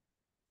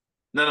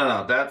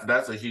 No.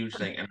 That's a huge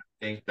thing, and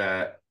I think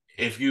that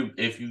if you've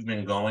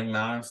been going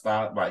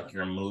nonstop, like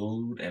your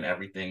mood and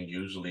everything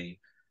usually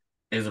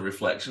is a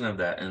reflection of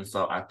that. And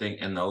so I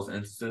think in those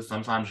instances,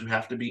 sometimes you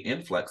have to be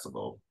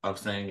inflexible of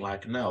saying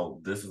like,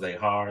 no, this is a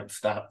hard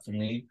stop for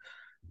me.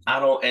 I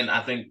don't, and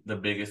I think the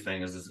biggest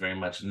thing is very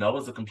much no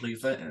is a complete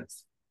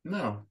sentence.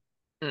 No.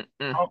 Mm-mm.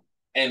 Oh,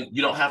 and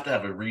you don't have to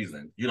have a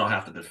reason. You don't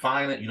have to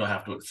define it. You don't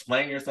have to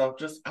explain yourself.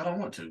 Just, I don't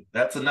want to.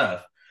 That's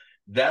enough.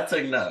 That's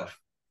enough.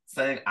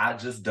 Saying I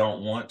just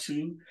don't want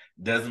to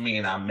doesn't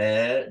mean I'm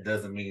mad,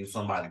 doesn't mean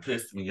somebody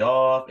pissed me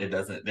off. It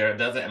doesn't.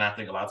 And I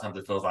think a lot of times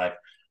it feels like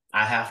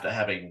I have to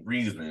have a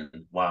reason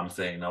why I'm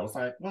saying no. It's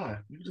like, why?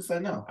 You just say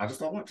no. I just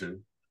don't want to.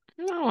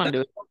 I don't want to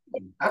do it.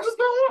 I just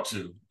don't want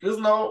to. There's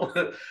no,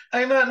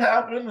 ain't nothing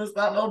happened. It's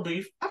not no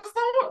beef. I just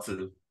don't want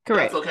to.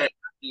 That's Correct. okay.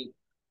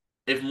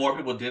 If more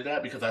people did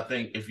that, because I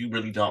think if you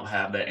really don't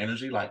have that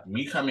energy, like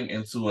me coming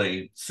into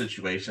a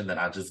situation that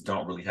I just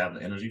don't really have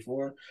the energy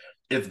for,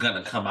 it's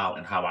gonna come out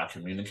in how I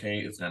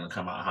communicate. It's gonna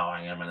come out how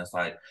I am, and it's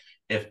like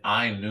if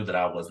I knew that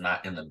I was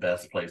not in the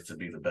best place to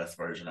be the best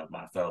version of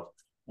myself,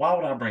 why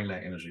would I bring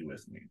that energy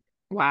with me?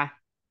 Why?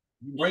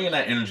 Bringing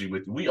that energy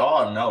with you, we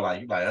all know,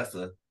 like you, like that's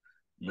a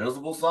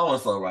miserable so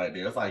and so right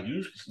there. It's like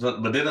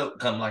but then it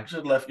come like you should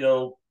have left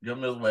your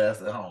miserable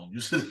ass at home. You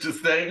should have just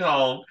stayed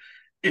home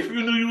if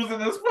you knew you was in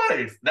this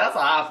place. That's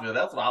how I feel.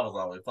 That's what I was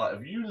always taught.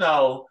 If you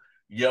know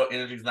your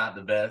energy's not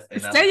the best,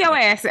 and that's Stay what your you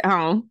ass at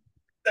home.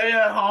 stay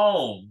at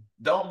home.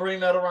 Don't bring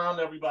that around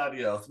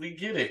everybody else. We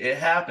get it. It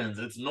happens.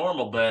 It's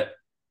normal. But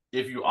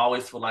if you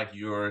always feel like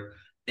you're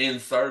in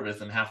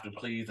service and have to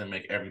please and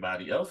make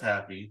everybody else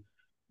happy,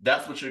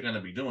 that's what you're going to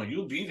be doing.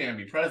 You'll be there and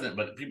be present,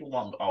 but people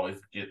won't always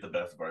get the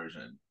best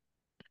version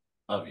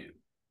of you.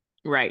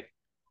 Right.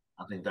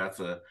 I think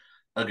that's a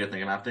good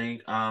thing. And I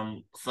think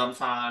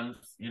sometimes,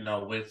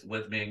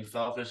 with being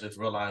selfish, it's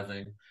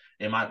realizing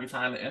it might be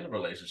time to end a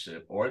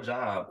relationship or a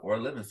job or a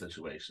living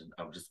situation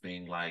of just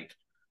being like,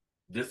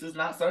 this is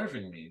not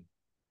serving me.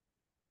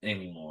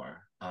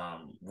 anymore.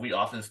 We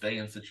often stay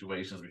in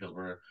situations because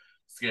we're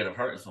scared of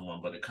hurting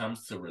someone, but it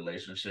comes to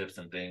relationships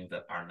and things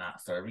that are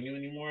not serving you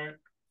anymore.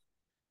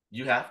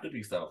 You have to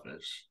be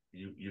selfish.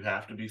 You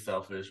have to be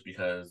selfish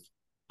because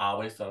I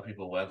always tell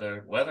people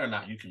whether or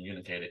not you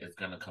communicate it, it's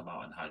gonna come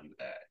out in how you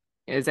act.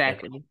 If I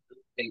Exactly.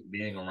 hate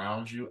being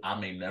around you, I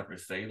may never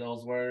say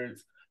those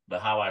words,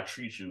 but how I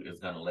treat you is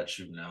gonna let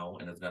you know,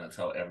 and it's gonna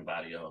tell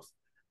everybody else.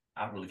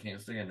 I really can't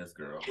stand this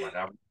girl. Like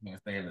I really can't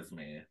stand this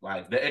man.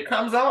 Like it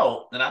comes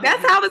out, and I think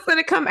That's how it's going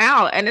to come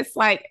out. And it's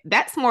like,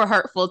 that's more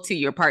hurtful to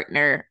your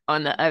partner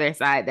on the other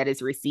side that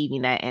is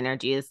receiving that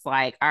energy. It's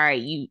like, all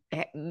right, you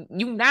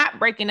not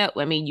breaking up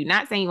with me. You're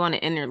not saying you want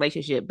to end the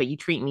relationship, but you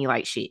treat me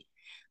like shit.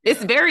 yeah,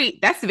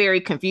 That's very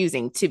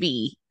confusing to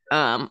be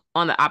on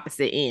the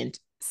opposite end.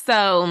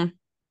 So,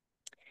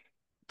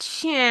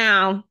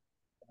 ciao.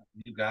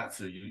 you got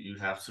to you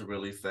have to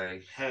really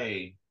say,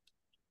 hey,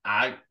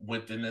 I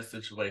within this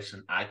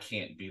situation, I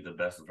can't be the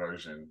best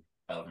version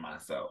of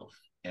myself.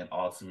 And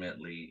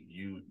ultimately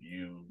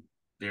you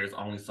there's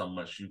only so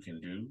much you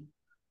can do.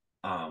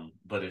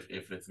 But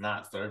if it's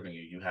not serving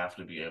you, you have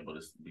to be able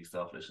to be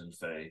selfish and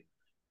say,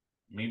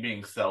 me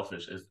being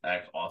selfish is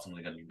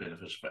ultimately going to be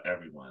beneficial for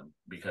everyone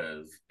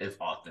because it's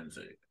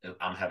authentic.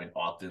 I'm having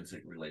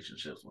authentic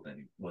relationships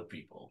with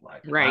people.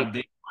 Like if Right. I'm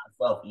being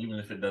myself, even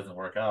if it doesn't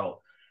work out,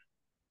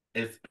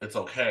 it's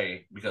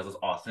okay because it's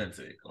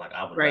authentic. Like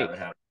I would Right. rather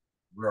have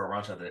we're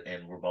around each other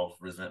and we're both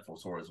resentful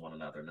towards one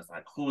another, and it's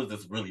like, who is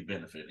this really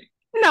benefiting?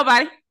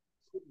 Nobody.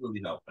 Who's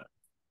really helping?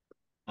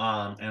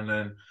 And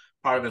then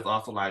part of it's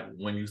also like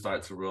when you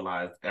start to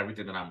realize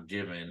everything that I'm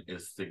given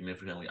is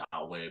significantly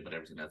outweighed, but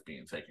everything that's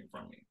being taken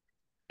from me.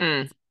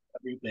 Mm.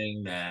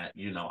 Everything that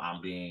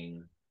I'm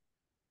being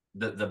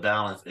the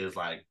balance is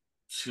like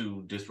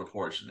too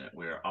disproportionate.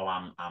 Where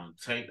I'm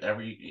take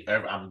every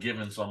I'm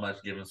giving so much,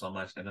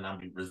 and then I'm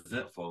be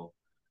resentful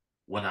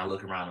when I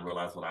look around and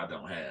realize what I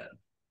don't have.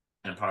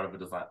 And part of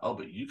it is like, oh,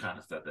 but you kind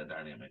of set that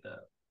dynamic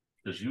up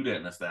because you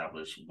didn't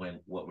establish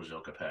what was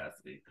your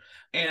capacity.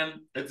 And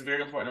it's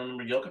very important to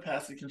remember your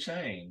capacity can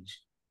change.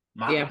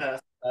 My Yeah.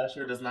 capacity last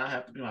year does not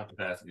have to be my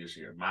capacity this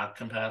year. My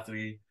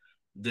capacity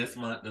this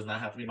month does not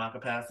have to be my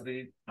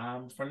capacity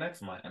for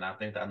next month. And I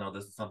know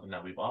this is something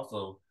that we've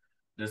also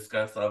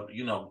discussed of,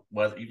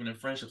 whether even in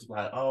friendships,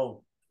 like,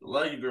 oh,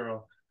 love you,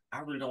 girl. I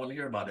really don't want to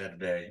hear about that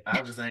today.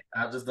 I just ain't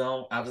got I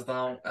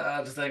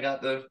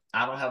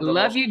don't have the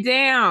Love emotional you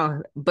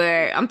down,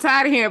 but I'm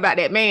tired of hearing about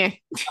that man.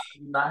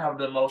 not have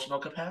the emotional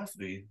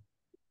capacity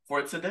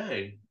for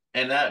today.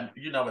 And that,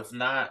 it's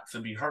not to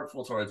be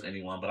hurtful towards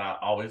anyone, but I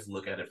always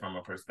look at it from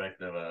a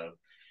perspective of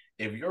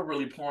if you're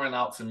really pouring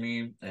out to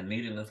me and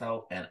needing this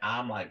help, and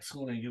I'm like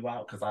tuning you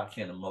out because I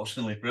can't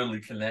emotionally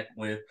really connect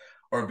with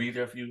or be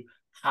there for you,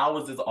 how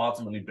is this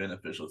ultimately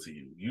beneficial to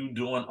you? You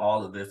doing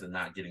all of this and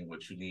not getting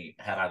what you need.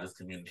 Had I just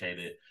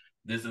communicated,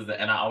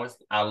 and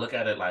I look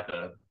at it like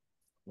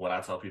what I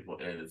tell people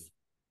is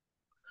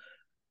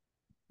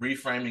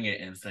reframing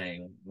it and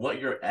saying what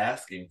you're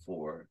asking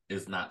for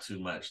is not too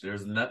much.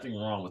 There's nothing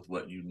wrong with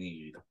what you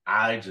need.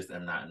 I just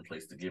am not in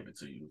place to give it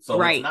to you. So it's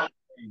Right. not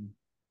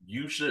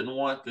you shouldn't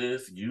want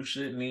this, you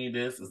shouldn't need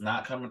this. It's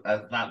not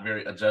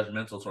very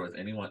judgmental towards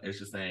anyone. It's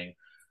just saying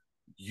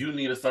you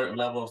need a certain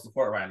level of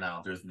support right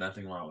now. There's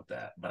nothing wrong with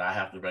that. But I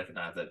have to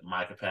recognize that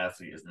my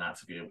capacity is not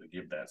to be able to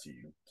give that to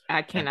you. I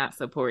And cannot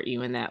support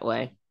you in that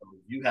way.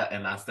 you have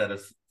and instead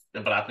of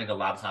but I think a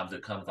lot of times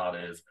it comes out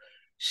as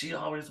she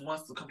always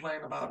wants to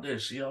complain about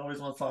this. She always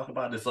wants to talk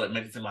about this. So it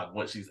makes it seem like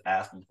what she's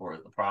asking for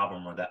is the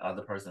problem or that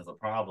other person's a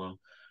problem.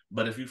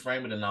 But if you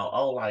frame it and know,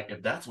 oh, like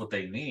if that's what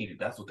they need,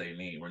 that's what they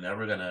need. We're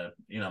never gonna,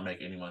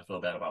 make anyone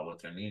feel bad about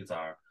what their needs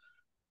are.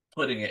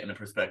 Putting it in the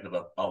perspective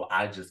of, oh,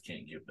 I just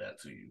can't give that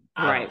to you.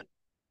 I don't Right. have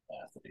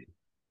capacity.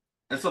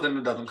 And so then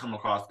it doesn't come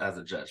across as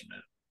a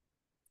judgment.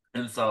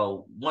 And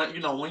so when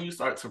you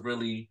start to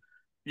really,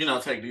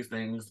 take these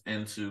things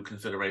into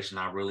consideration,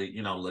 I really,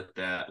 looked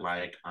at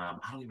like I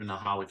don't even know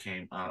how it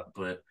came up,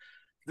 but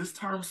this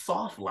term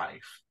soft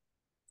life.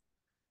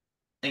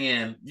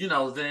 And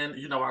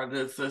then, our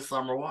good sis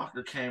Summer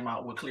Walker came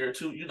out with Clear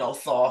too,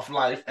 soft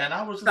life. And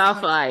I was just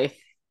Soft like, life.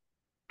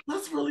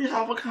 let's really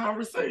have a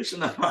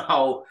conversation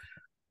about,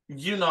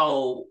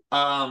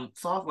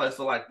 soft life.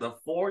 So like the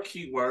four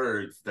key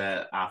words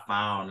that I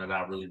found that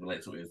I really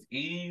relate to is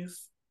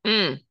ease,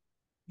 Mm.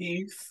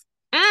 peace,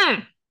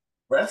 Mm.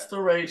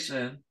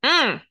 restoration,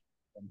 Mm.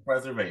 and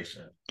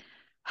preservation.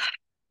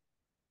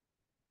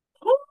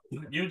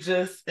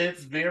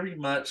 It's very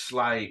much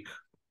like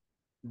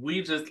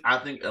I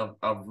think of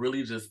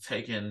really just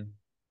taking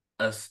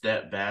a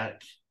step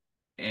back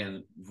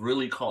and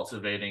really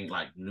cultivating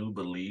like new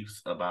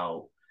beliefs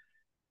about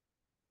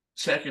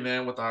checking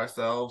in with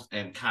ourselves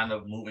and kind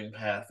of moving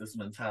past this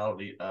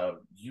mentality of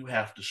you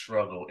have to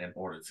struggle in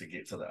order to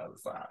get to the other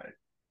side.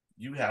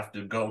 You have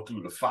to go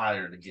through the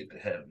fire to get to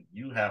heaven.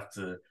 You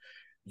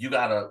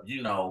gotta,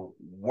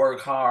 work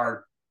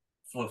hard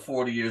for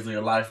 40 years of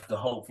your life to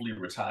hopefully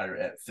retire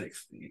at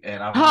 60.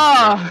 And I'm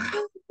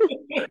just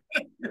very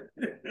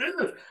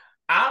Oh,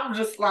 I'm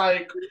just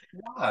like,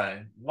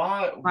 why?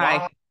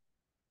 Right.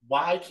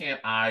 Why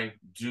can't I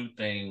do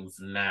things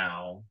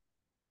now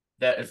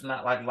that it's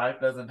not like life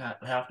doesn't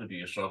have to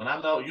be a struggle? And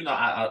I know,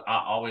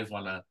 I always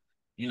want to,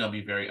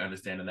 be very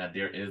understanding that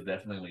there is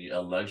definitely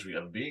a luxury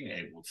of being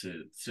able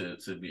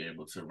to be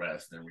able to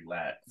rest and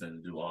relax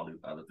and do all these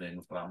other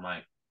things. But I'm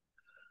like,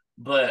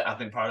 but I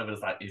think part of it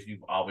is like if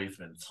you've always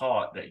been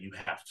taught that you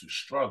have to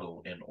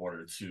struggle in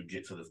order to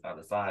get to this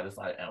other side, it's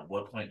like at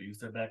what point do you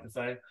sit back and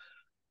say,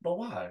 but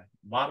why?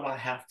 Why do I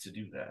have to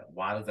do that?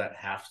 Why does that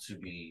have to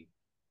be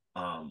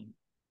um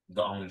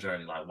the only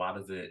journey? Like why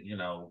does it, you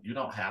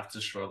don't have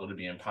to struggle to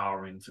be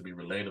empowering, to be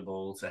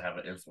relatable, to have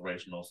an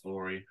inspirational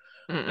story.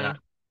 And I Mm-mm.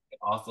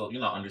 also,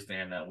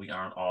 understand that we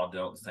aren't all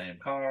dealt the same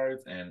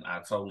cards, and I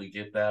totally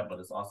get that, but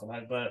it's also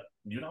like, but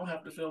you don't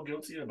have to feel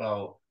guilty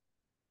about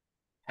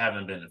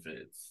having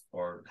benefits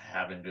or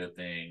having good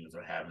things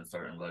or having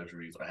certain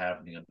luxuries or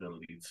having the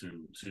ability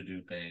to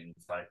do things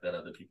like that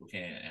other people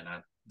can. And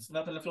it's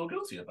nothing to feel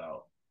guilty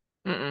about.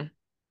 Mm-mm.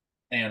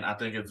 And I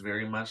think it's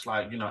very much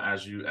like,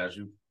 as you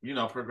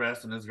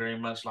progress, and it's very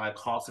much like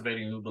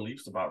cultivating new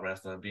beliefs about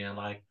rest of being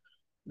like,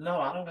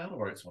 no, I don't have to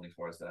work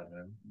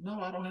 24/7.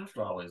 No, I don't have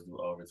to always do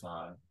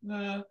overtime.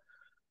 Nah,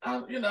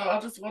 I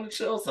just want to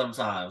chill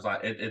sometimes. Like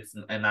it's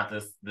and not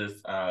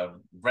this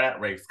rat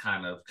race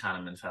kind of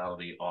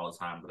mentality all the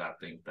time that I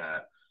think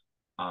that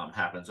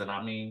happens. And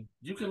I mean,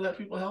 you can let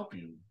people help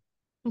you.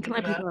 You You can can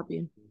let have people help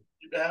you.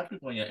 you can have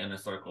people in your inner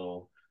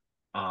circle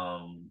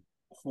um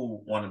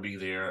who want to be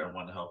there and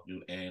want to help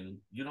you. And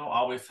you don't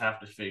always have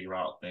to figure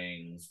out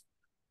things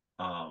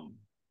um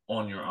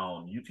on your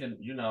own. You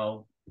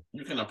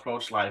can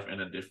approach life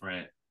in a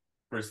different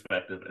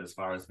perspective as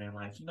far as being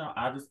like,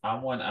 I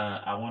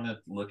want to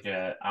look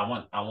at I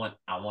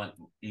want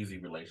easy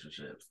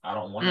relationships. I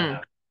don't want to Mm,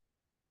 have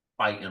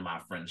fight in my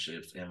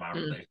friendships, in my mm,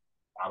 relationship.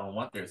 I don't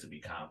want there to be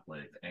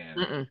conflict, and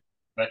mm-mm.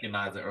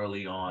 recognize it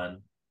early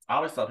on. I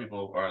always tell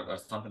people, or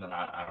something that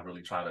I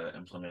really try to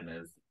implement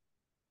is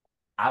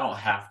I don't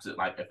have to,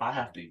 like, if I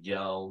have to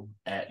yell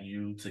at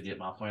you to get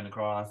my point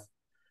across,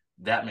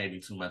 that may be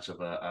too much of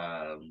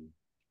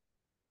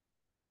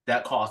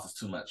that cost is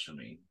too much for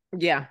me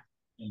Yeah.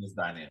 in this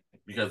dynamic,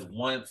 because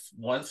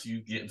once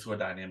you get into a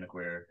dynamic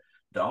where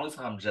the only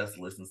time Jess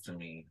listens to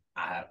me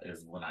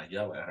is when I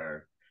yell at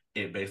her.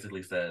 It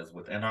basically says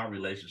within our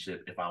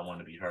relationship, if I want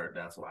to be heard,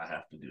 that's what I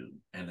have to do,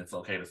 and it's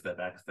okay to step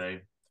back and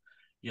say,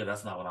 yeah,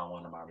 that's not what I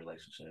want in my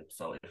relationship.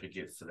 So if it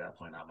gets to that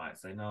point, I might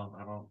say, no,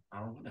 I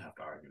don't want to have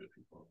to argue with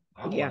people.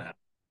 Yeah.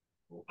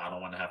 I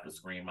don't want to have to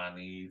scream my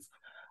needs.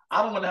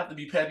 I don't want to have to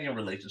be petty in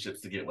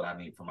relationships to get what I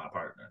need from my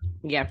partner.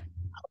 Yeah.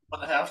 I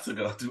want to have to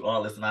go through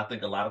all this. And I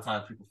think a lot of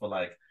times people feel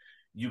like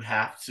you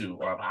have to,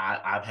 or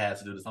I've had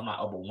to do this. I'm like,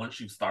 oh, but once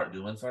you start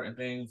doing certain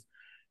things,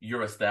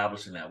 you're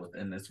establishing that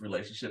within this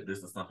relationship, this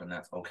is something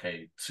that's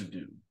okay to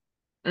do.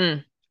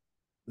 Mm.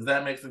 Does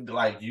that make sense?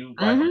 Like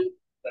Mm-hmm.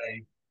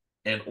 say,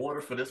 in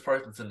order for this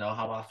person to know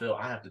how I feel,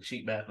 I have to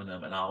cheat back on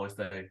them. And I always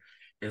say,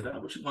 is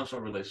that what you want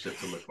your relationship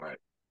to look like?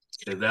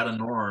 Is that a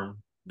norm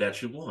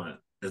that you want?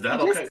 Is that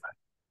Just okay?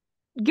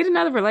 get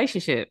another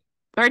relationship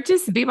or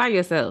just be by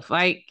yourself.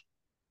 Like,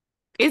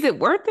 is it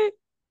worth it?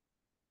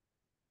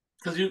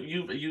 Because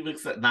you've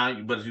accept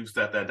now, but you've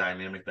set that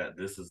dynamic that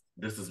this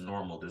is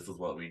normal. This is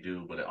what we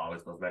do. But it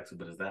always goes back to,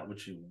 but is that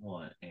what you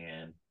want?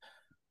 And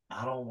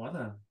I don't want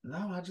to. No,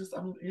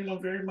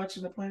 I'm very much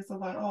in the place of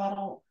like,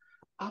 oh,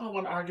 I don't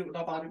want to argue with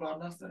nobody about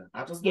nothing.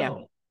 I just Yeah.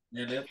 don't.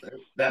 And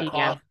that Yeah.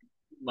 costs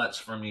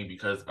much for me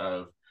because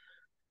of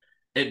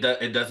it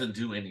doesn't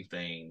do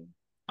anything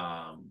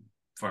um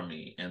for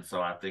me. And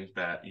so I think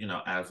that,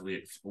 as we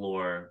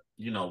explore,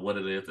 what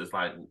it is, it's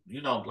like,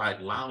 like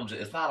lounging.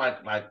 It's not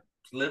like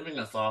living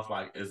a soft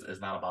life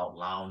is not about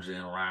lounging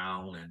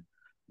around and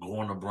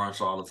going to brunch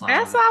all the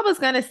That's time. what I was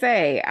gonna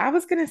say. I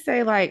was gonna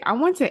say, like, I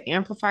want to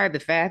amplify the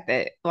fact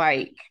that,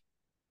 like,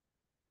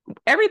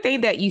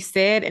 everything that you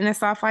said in the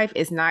soft life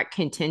is not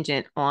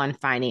contingent on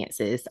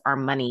finances or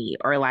money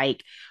or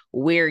like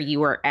where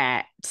you are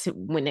at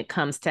when it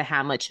comes to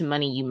how much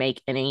money you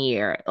make in a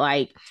year.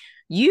 Like,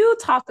 you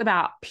talked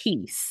about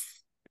peace.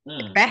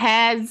 Mm, That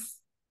has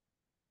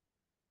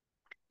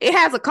it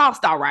has a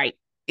cost, all right.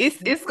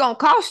 It's gonna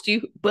cost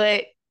you,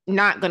 but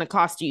not gonna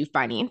cost you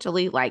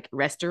financially, like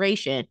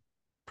restoration,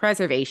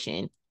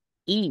 preservation,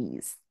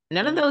 ease.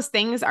 None of mm, those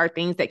things are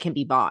things that can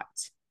be bought.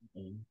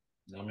 mm.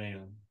 I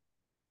mean,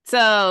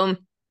 So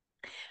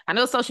I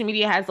know social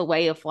media has a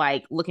way of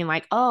like looking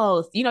like,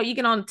 oh, you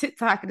get on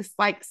TikTok and it's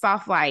like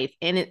soft life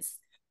and it's,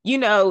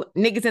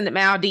 niggas in the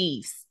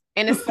Maldives.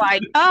 And it's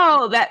like,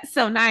 oh, that's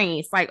so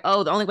nice. Like,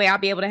 oh, the only way I'll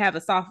be able to have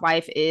a soft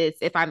life is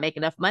if I make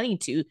enough money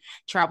to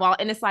travel.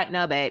 And it's like,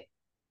 no, babe,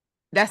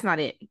 that's not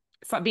it.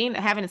 So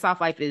having a soft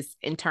life is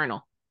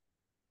internal.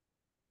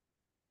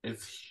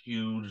 it's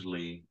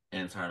hugely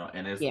internal,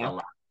 and it's a Yeah.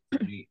 lot to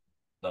me.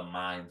 The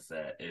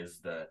mindset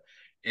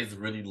is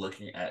really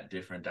looking at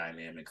different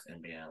dynamics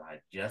and being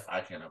like, yes,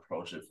 I can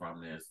approach it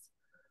from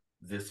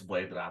this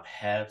way that I've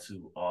had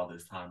to all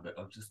this time, but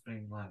of just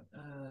being like,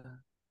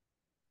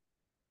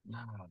 No,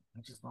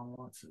 I just don't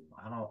want to.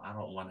 I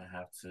don't want to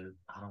have to.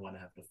 I don't want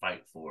to have to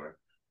fight for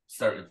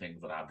certain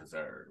things that I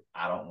deserve.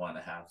 I don't want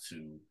to have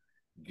to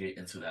get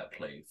into that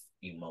place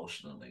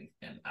emotionally.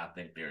 And I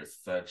think there's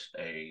such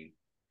a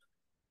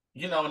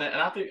and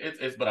I think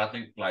it's but I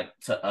think like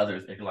to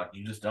others, it's like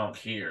you just don't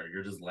care.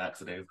 You're just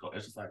lackadaisical.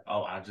 It's just like,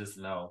 oh, I just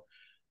know.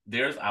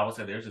 I would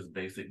say there's just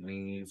basic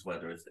needs,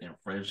 whether it's in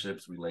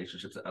friendships,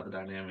 relationships, or other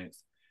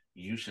dynamics.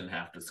 You shouldn't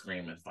have to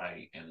scream and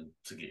fight and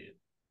to get.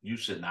 You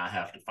should not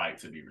have to fight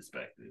to be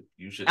respected.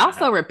 You should not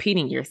Also, have.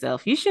 repeating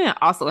yourself. You shouldn't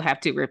also have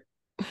to.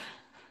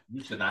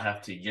 You should not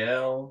have to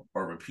yell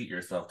or repeat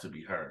yourself to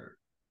be heard.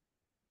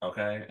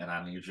 Okay, and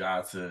I need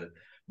y'all to.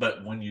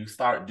 But when you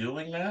start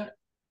doing that,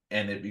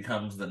 and it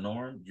becomes the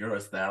norm, you're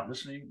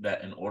establishing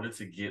that in order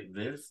to get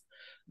this,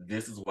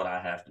 this is what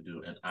I have to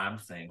do. And I'm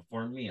saying,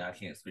 for me, I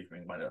can't speak for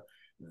anybody else.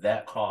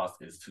 That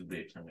cost is too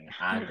big for me.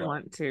 I don't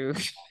want to.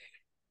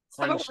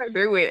 I don't Friendship, want to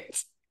do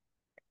it.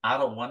 I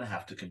don't want to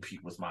have to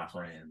compete with my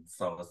friends.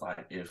 So it's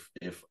like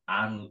if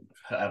I'm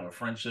have a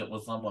friendship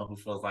with someone who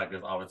feels like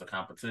there's always a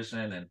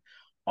competition and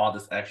all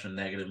this extra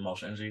negative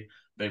emotional energy,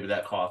 baby,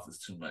 that cost is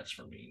too much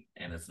for me,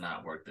 and it's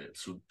not worth it.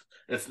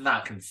 It's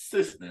not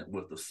consistent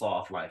with the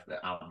soft life that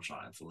I'm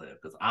trying to live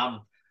because I'm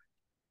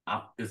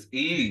it's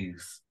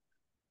ease,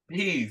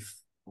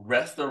 peace,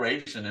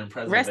 restoration, and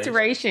preservation.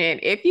 Restoration.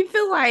 If you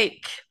feel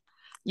like,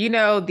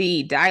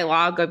 the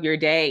dialogue of your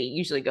day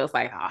usually goes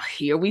like, oh,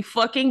 here we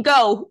fucking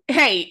go.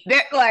 Hey,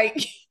 that's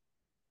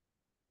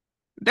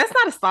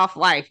not a soft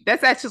life.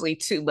 That's actually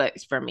too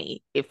much for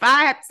me. If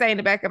I have to say in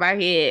the back of my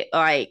head,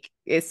 like,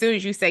 as soon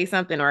as you say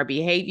something or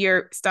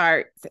behavior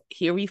starts,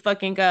 here we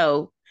fucking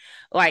go.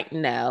 Like,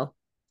 no,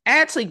 I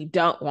actually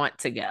don't want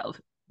to go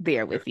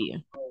there with you.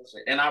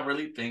 And I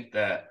really think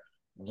that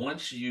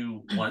once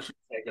you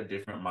take a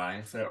different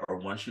mindset, or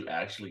once you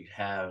actually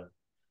have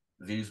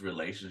these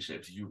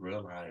relationships, you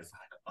realize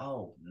like,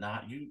 oh,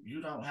 not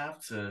you don't have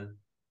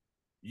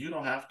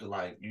to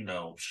like,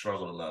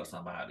 struggle to love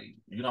somebody.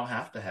 You don't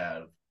have to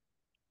have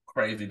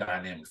crazy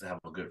dynamics to have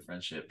a good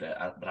friendship. But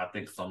I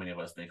think so many of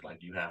us think like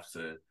you have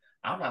to.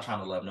 I'm not trying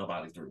to love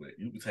nobody through it.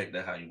 You can take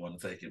that how you want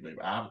to take it,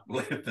 baby. I'm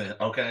listen,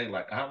 okay.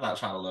 Like I'm not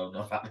trying to love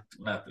nobody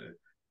through nothing.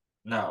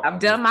 No, I've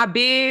done my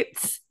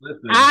bits. listen.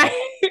 I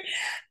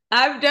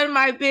I've done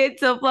my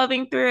bits of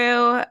loving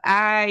through.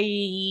 I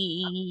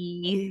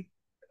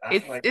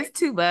feel It's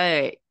too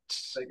much.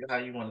 take it how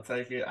you want to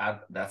take it.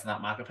 That's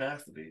not my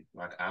capacity.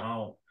 Like I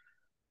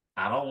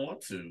don't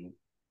want to.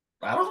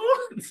 I don't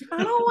want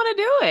I to don't want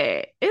to do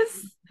it.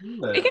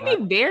 do It it. can Like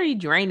be very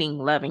draining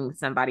loving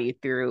somebody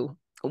through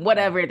oh,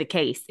 whatever the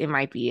case it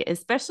might be,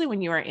 especially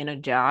when you are in a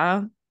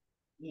job,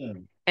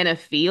 mm, in a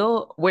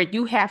field where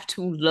you have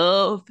to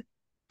love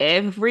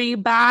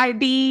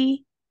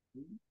everybody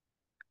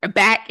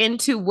back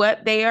into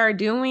what they are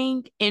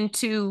doing,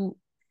 into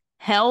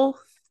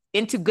health,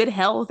 into good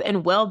health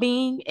and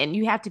well-being, and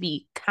you have to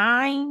be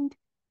kind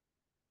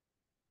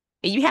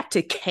and you have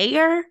to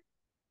care.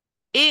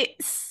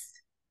 It's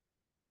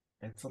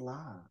it's a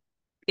lot.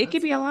 it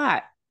could It's be a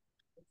lot.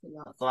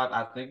 So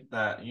I think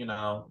that,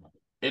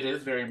 it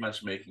is very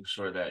much making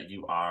sure that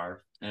you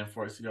are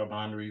enforcing your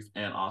boundaries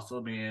and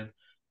also being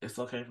it's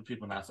okay for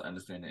people not to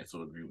understand it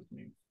to agree with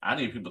me. I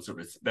need people to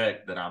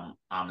respect that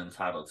I'm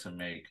entitled to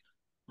make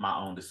my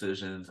own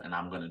decisions and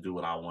I'm gonna do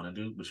what I want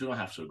to do, but you don't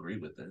have to agree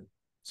with it.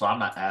 So I'm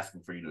not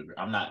asking for you to agree.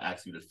 I'm not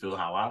asking you to feel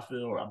how I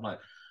feel, or I'm like,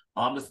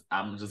 oh,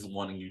 I'm just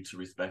wanting you to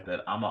respect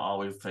that I'm gonna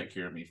always take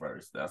care of me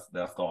first. That's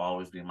gonna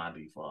always be my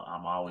default.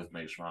 I'm always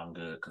make sure I'm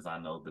good because I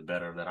know the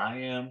better that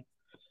I am,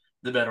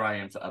 the better I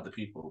am to other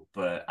people,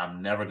 but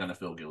I'm never gonna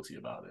feel guilty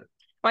about it.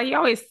 Well, you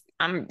always,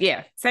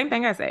 yeah, same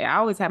thing I say. I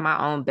always have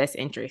my own best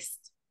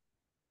interest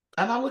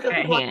And I look at at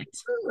people like, hand.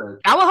 good.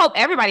 I would hope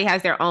everybody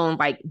has their own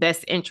like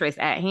best interest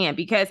at hand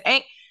because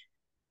ain't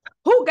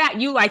who got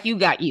you like you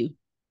got you.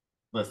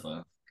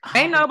 Listen,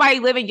 I Ain't don't think nobody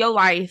living your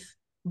life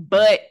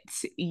but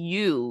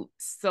you.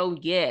 So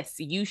yes,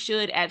 you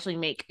should actually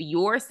make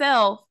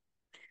yourself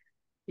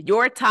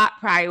your top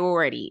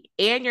priority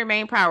and your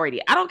main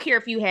priority. I don't care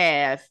if you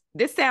have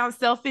this sounds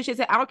selfish as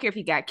I don't care if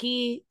you got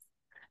kids.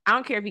 I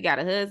don't care if you got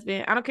a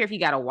husband. I don't care if you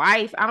got a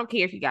wife. I don't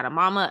care if you got a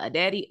mama, a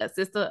daddy, a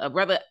sister, a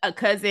brother, a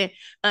cousin,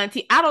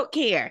 auntie. I don't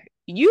care.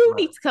 You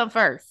need to come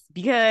first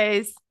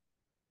because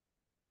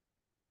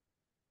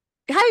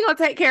how you gonna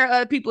take care of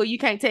other people? You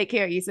can't take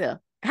care of yourself.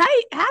 How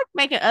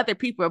making other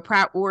people a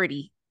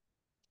priority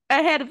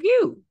ahead of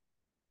you?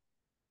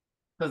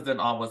 because then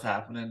all what's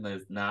happening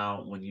is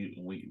now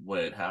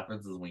what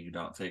happens is when you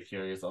don't take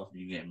care of yourself,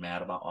 you get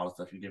mad about all the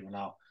stuff you're giving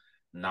out.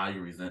 Now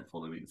you're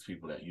resentful of these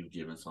people that you've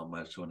given so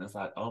much to, and it's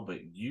like, oh, but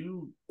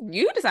you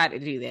You decided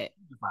to do that.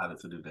 decided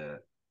to do that.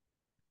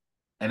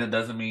 And it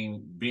doesn't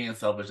mean being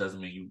selfish doesn't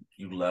mean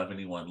you love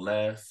anyone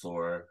less,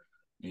 or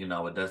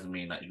it doesn't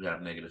mean that you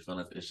have negative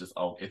feelings. It's just,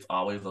 oh, it's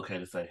always okay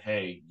to say,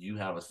 hey, you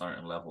have a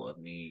certain level of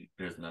need,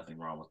 there's nothing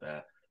wrong with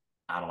that.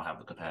 I don't have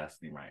the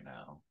capacity right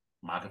now.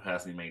 My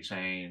capacity may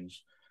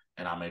change,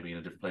 and I may be in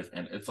a different place.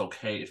 And it's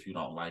okay if you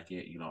don't like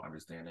it, you don't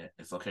understand it.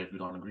 It's okay if you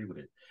don't agree with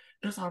it.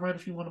 It's all right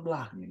if you want to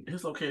block me.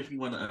 It's okay if you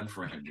want to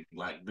unfriend me.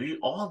 Like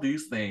all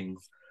these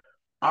things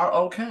are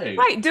okay.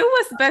 Like, do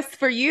what's best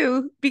for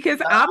you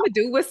because I'm gonna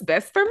do what's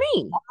best for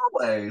me.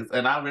 Always.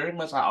 And I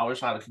always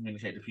try to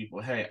communicate to people,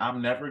 hey,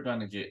 I'm never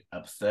gonna get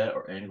upset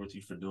or angry with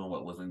you for doing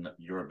what was in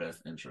your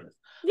best interest.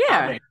 I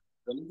Yeah. may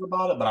feelings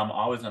about it, but I'm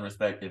always gonna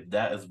respect if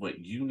that is what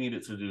you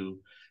needed to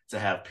do to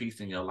have peace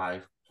in your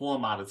life. Who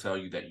am I to tell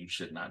you that you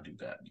should not do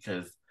that?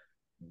 Because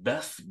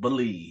best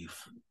believe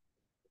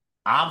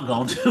I'm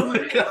gonna do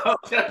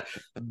it.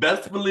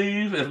 Best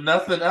believe, if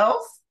nothing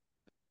else,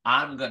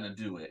 I'm gonna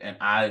do it. And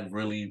I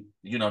really,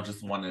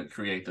 just want to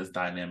create this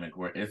dynamic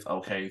where it's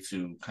okay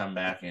to come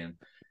back and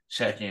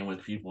check in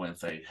with people and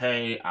say,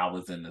 hey, I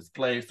was in this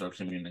place, or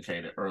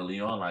communicate it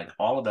early on. Like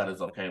all of that is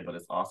okay, but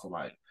it's also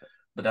like,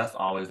 but that's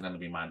always gonna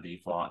be my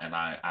default. And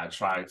I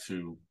try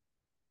to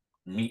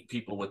meet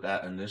people with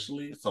that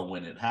initially. So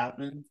when it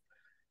happens,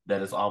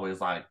 that it's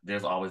always like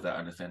there's always that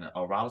understanding.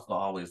 Oh, Rollins gonna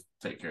always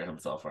take care of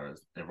himself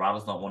first. If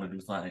Rollins don't want to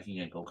do something, he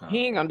ain't gonna come.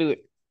 He ain't gonna do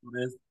it.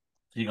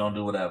 He gonna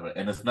do whatever.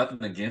 And it's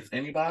nothing against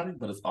anybody,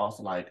 but it's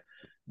also like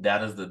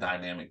that is the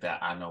dynamic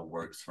that I know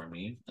works for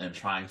me. And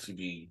trying to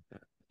be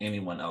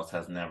anyone else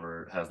has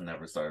never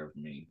served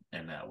me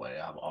in that way.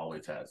 I've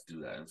always had to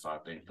do that. And so I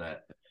think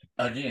that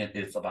again,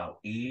 it's about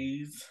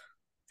ease,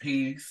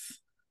 peace,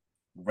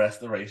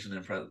 restoration,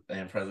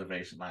 and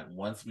preservation. Like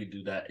once we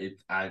do that,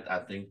 I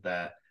think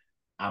that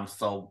I'm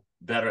so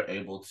better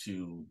able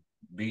to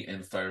be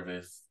in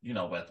service,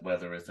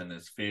 whether it's in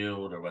this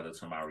field or whether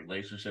it's in my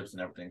relationships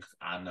and everything, because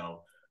I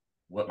know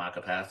what my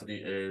capacity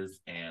is,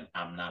 and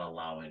I'm not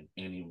allowing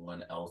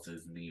anyone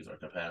else's needs or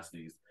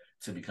capacities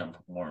to become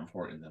more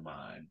important than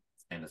mine.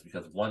 And it's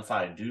because once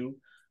I do,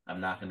 I'm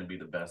not going to be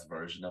the best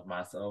version of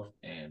myself.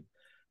 And,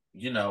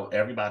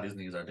 everybody's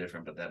needs are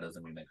different, but that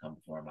doesn't mean they come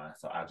before mine.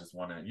 So I just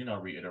want to,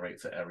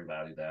 reiterate to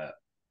everybody that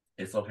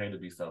it's okay to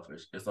be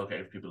selfish. It's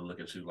okay for people to look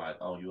at you like,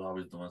 oh, you're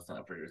always doing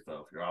something for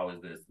yourself. You're always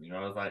this. And you're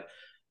always like,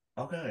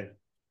 okay,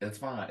 it's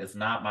fine. It's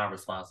not my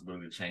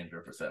responsibility to change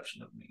your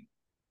perception of me.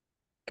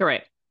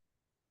 Correct.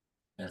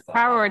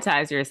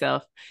 Prioritize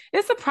yourself.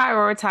 It's a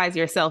prioritize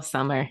yourself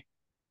summer.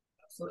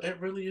 So it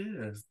really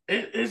is.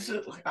 It's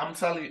just like I'm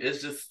telling you,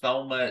 it's just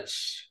so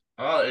much.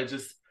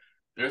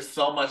 There's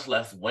so much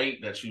less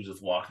weight that you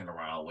just walking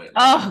around with.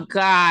 Oh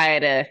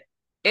God.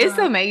 It's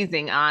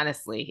amazing,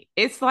 honestly.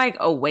 It's like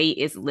a weight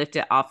is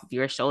lifted off of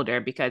your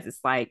shoulder because it's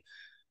like,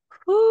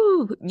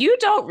 whew, you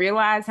don't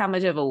realize how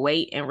much of a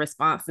weight and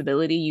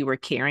responsibility you were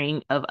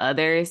carrying of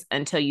others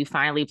until you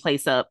finally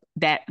place up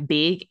that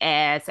big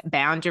ass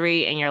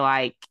boundary and you're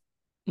like,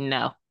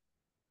 no.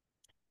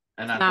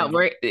 And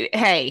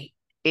hey,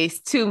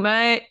 it's too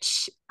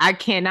much. I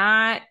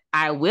cannot.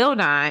 I will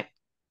not.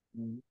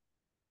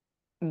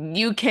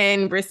 You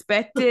can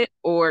respect it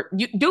or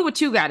you do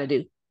what you got to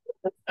do.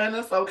 And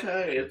it's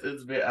okay.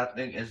 I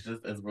think it's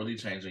really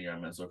changing your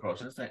mental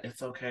approach.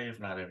 It's okay if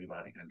not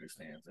everybody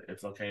understands it.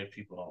 It's okay if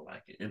people don't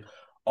like it.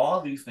 All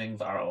these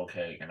things are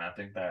okay. And I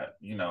think that,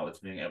 it's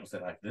being able to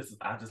say like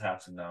I just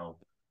have to know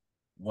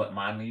what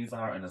my needs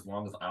are. And as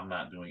long as I'm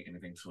not doing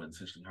anything to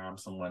intentionally harm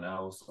someone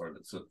else or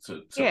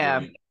to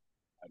really,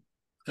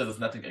 because it's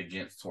nothing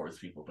against towards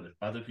people. But if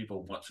other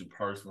people want to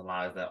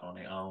personalize that on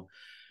their own,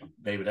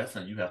 baby, that's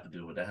something you have to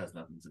do with. That has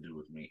nothing to do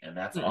with me. And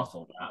that's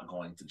also not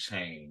going to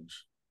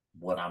change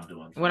what I'm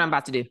doing. What I'm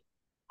about to do.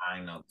 I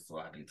know this is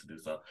what I need to do.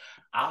 So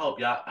I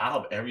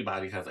hope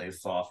everybody has a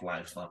soft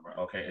life summer.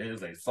 Okay. It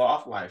is a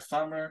soft life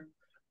summer.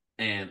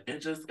 And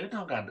it just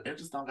don't got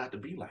to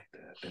be like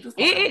that.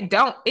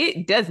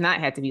 It does not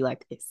have to be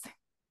like this.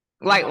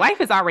 Like life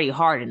is already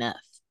hard enough.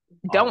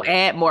 Don't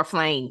add more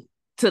flame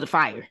to the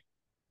fire.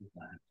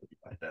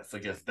 Like that. So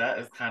I guess that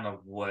is kind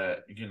of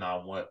what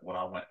what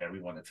I want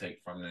everyone to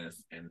take from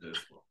this, and just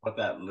what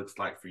that looks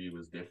like for you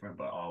is different,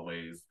 but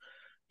always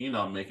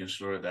making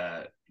sure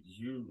that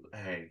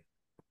hey,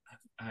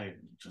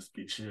 just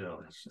be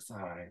chill. It's just all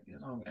right.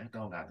 It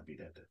don't got to be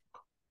that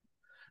difficult.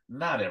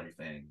 Not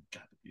everything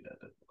got to be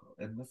that difficult.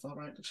 And it's all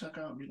right to check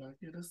out and be like,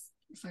 yeah, this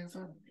ain't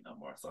something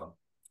more. So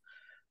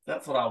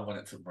that's what I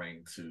wanted to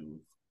bring to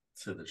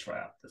the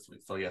trap this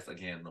week. So yes,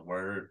 again, the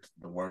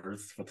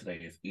words for today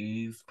is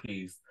ease,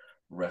 peace,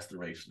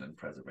 restoration, and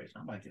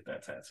preservation. I might get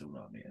that tattooed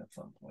on me at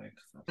some point.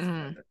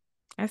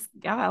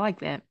 I like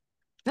that.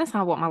 That's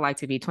how I want my life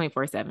to be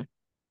 24/7.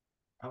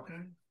 Okay.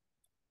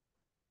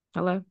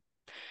 Hello.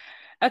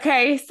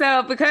 Okay,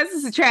 so because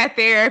it's a trap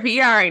therapy,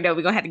 you already know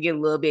we're gonna have to get a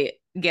little bit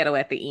ghetto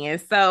at the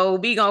end. So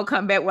we gonna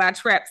come back with our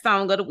trap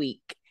song of the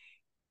week.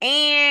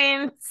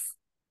 And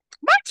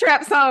my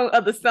trap song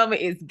of the summer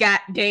is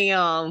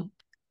goddamn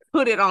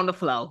Put It on the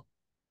Flow.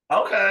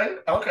 Okay,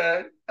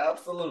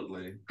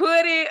 absolutely.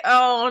 Put it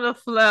on the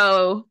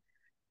flow.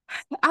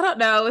 I don't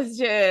know, it's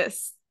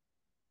just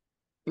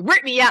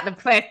rip me out the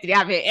plastic.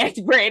 I mean, it's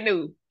brand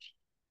new.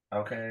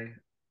 Okay.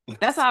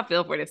 That's how I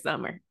feel for this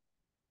summer.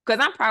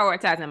 Because I'm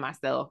prioritizing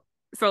myself.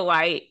 So,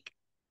 like,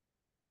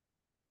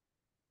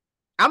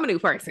 I'm a new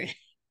person.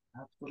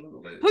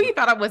 Absolutely. Who you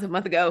thought I was a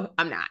month ago?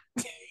 I'm not.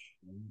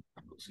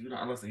 You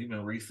know, listen, you've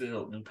been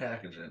resealed, new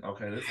packaging.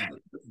 Okay, this is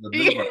the new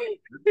version.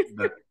 This is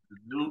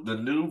the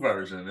new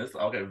version. It's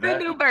okay. The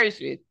new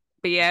version.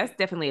 But yeah, it's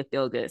definitely a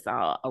feel good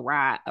song, a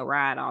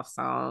ride off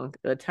song,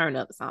 a turn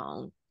up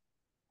song.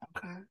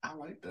 Okay, I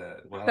like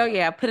that. So Well,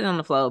 yeah, put it on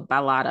the floor by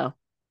Lotto.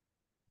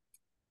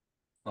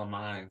 so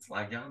mine's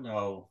like y'all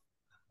know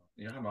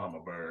I'm a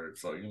bird,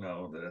 so you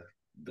know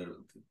the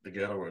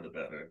ghettoer the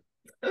better.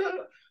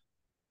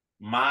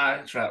 My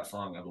trap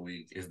song of the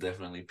week is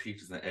definitely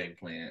 "Peaches and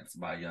Eggplants"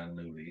 by Young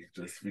Nudie,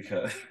 just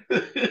because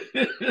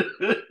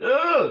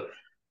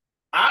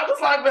I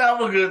just like to have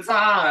a good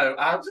time.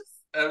 I just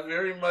am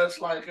very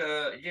much like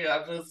yeah,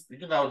 I just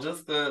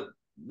just the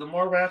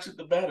more ratchet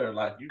the better.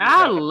 Like you just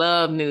I have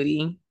love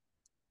Nudie.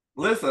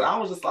 listen, I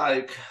was just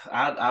like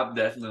I'm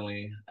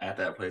definitely at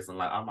that place and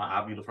like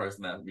I'll be the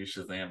person that be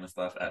Shazam and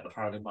stuff at the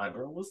party. I'm like,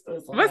 girl, what's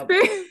this? What's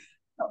this?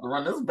 Have to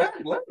run this back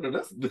later.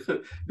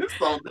 This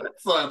song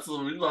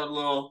to me like a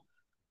little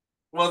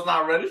was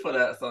not ready for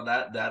that. So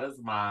that is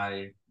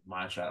my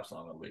trap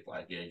song of the week.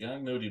 Like, yeah,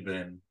 Young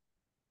Nudie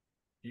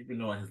he been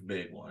doing his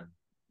big one.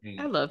 I He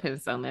love him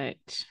so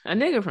much. A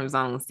nigga from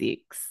Zone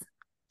 6.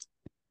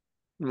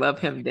 Love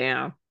him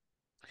down.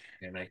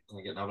 can't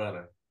get no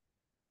better.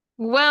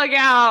 Well,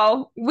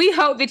 y'all, we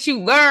hope that you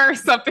learned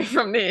something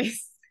from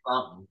this.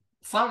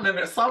 Something in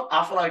there.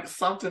 I feel like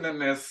something in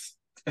this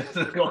is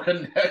gonna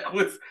connect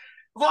with.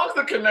 As long as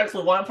it connects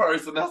with one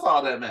person, that's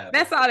all that matters.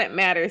 That's all that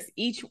matters.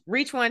 Each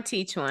reach one,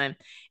 teach one.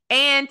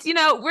 And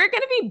we're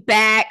gonna be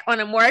back on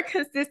a more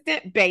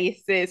consistent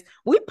basis.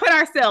 We put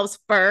ourselves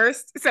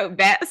first, so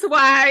that's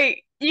why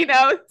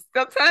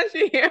sometimes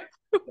you hear.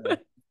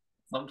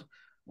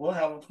 We'll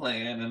have a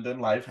plan, and then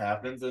life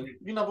happens, and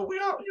but we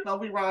all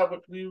we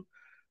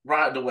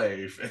ride the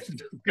wave, and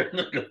just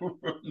gonna go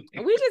from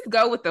there. We just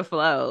go with the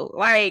flow.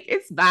 Like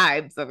it's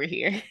vibes over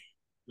here.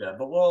 Yeah,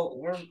 but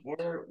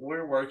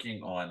we're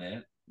working on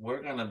it.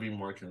 We're gonna be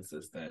more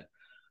consistent.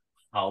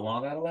 How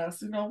long that'll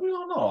last, we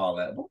don't know all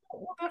that. But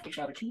we'll have to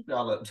try to keep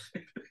y'all up.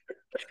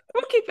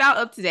 We'll keep y'all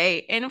up to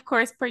date. And of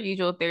course, per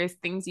usual, if there's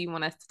things you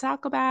want us to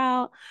talk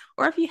about,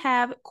 or if you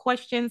have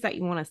questions that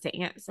you want us to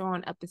answer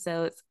on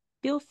episodes,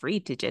 feel free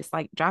to just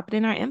like drop it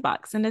in our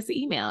inbox, send us an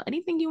email.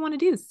 Anything you want to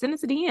do, send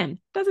us a DM.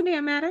 Doesn't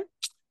damn matter.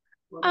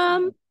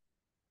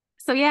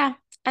 So yeah,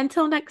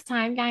 until next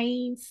time,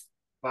 guys.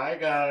 Bye,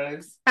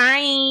 guys.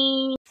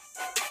 Bye.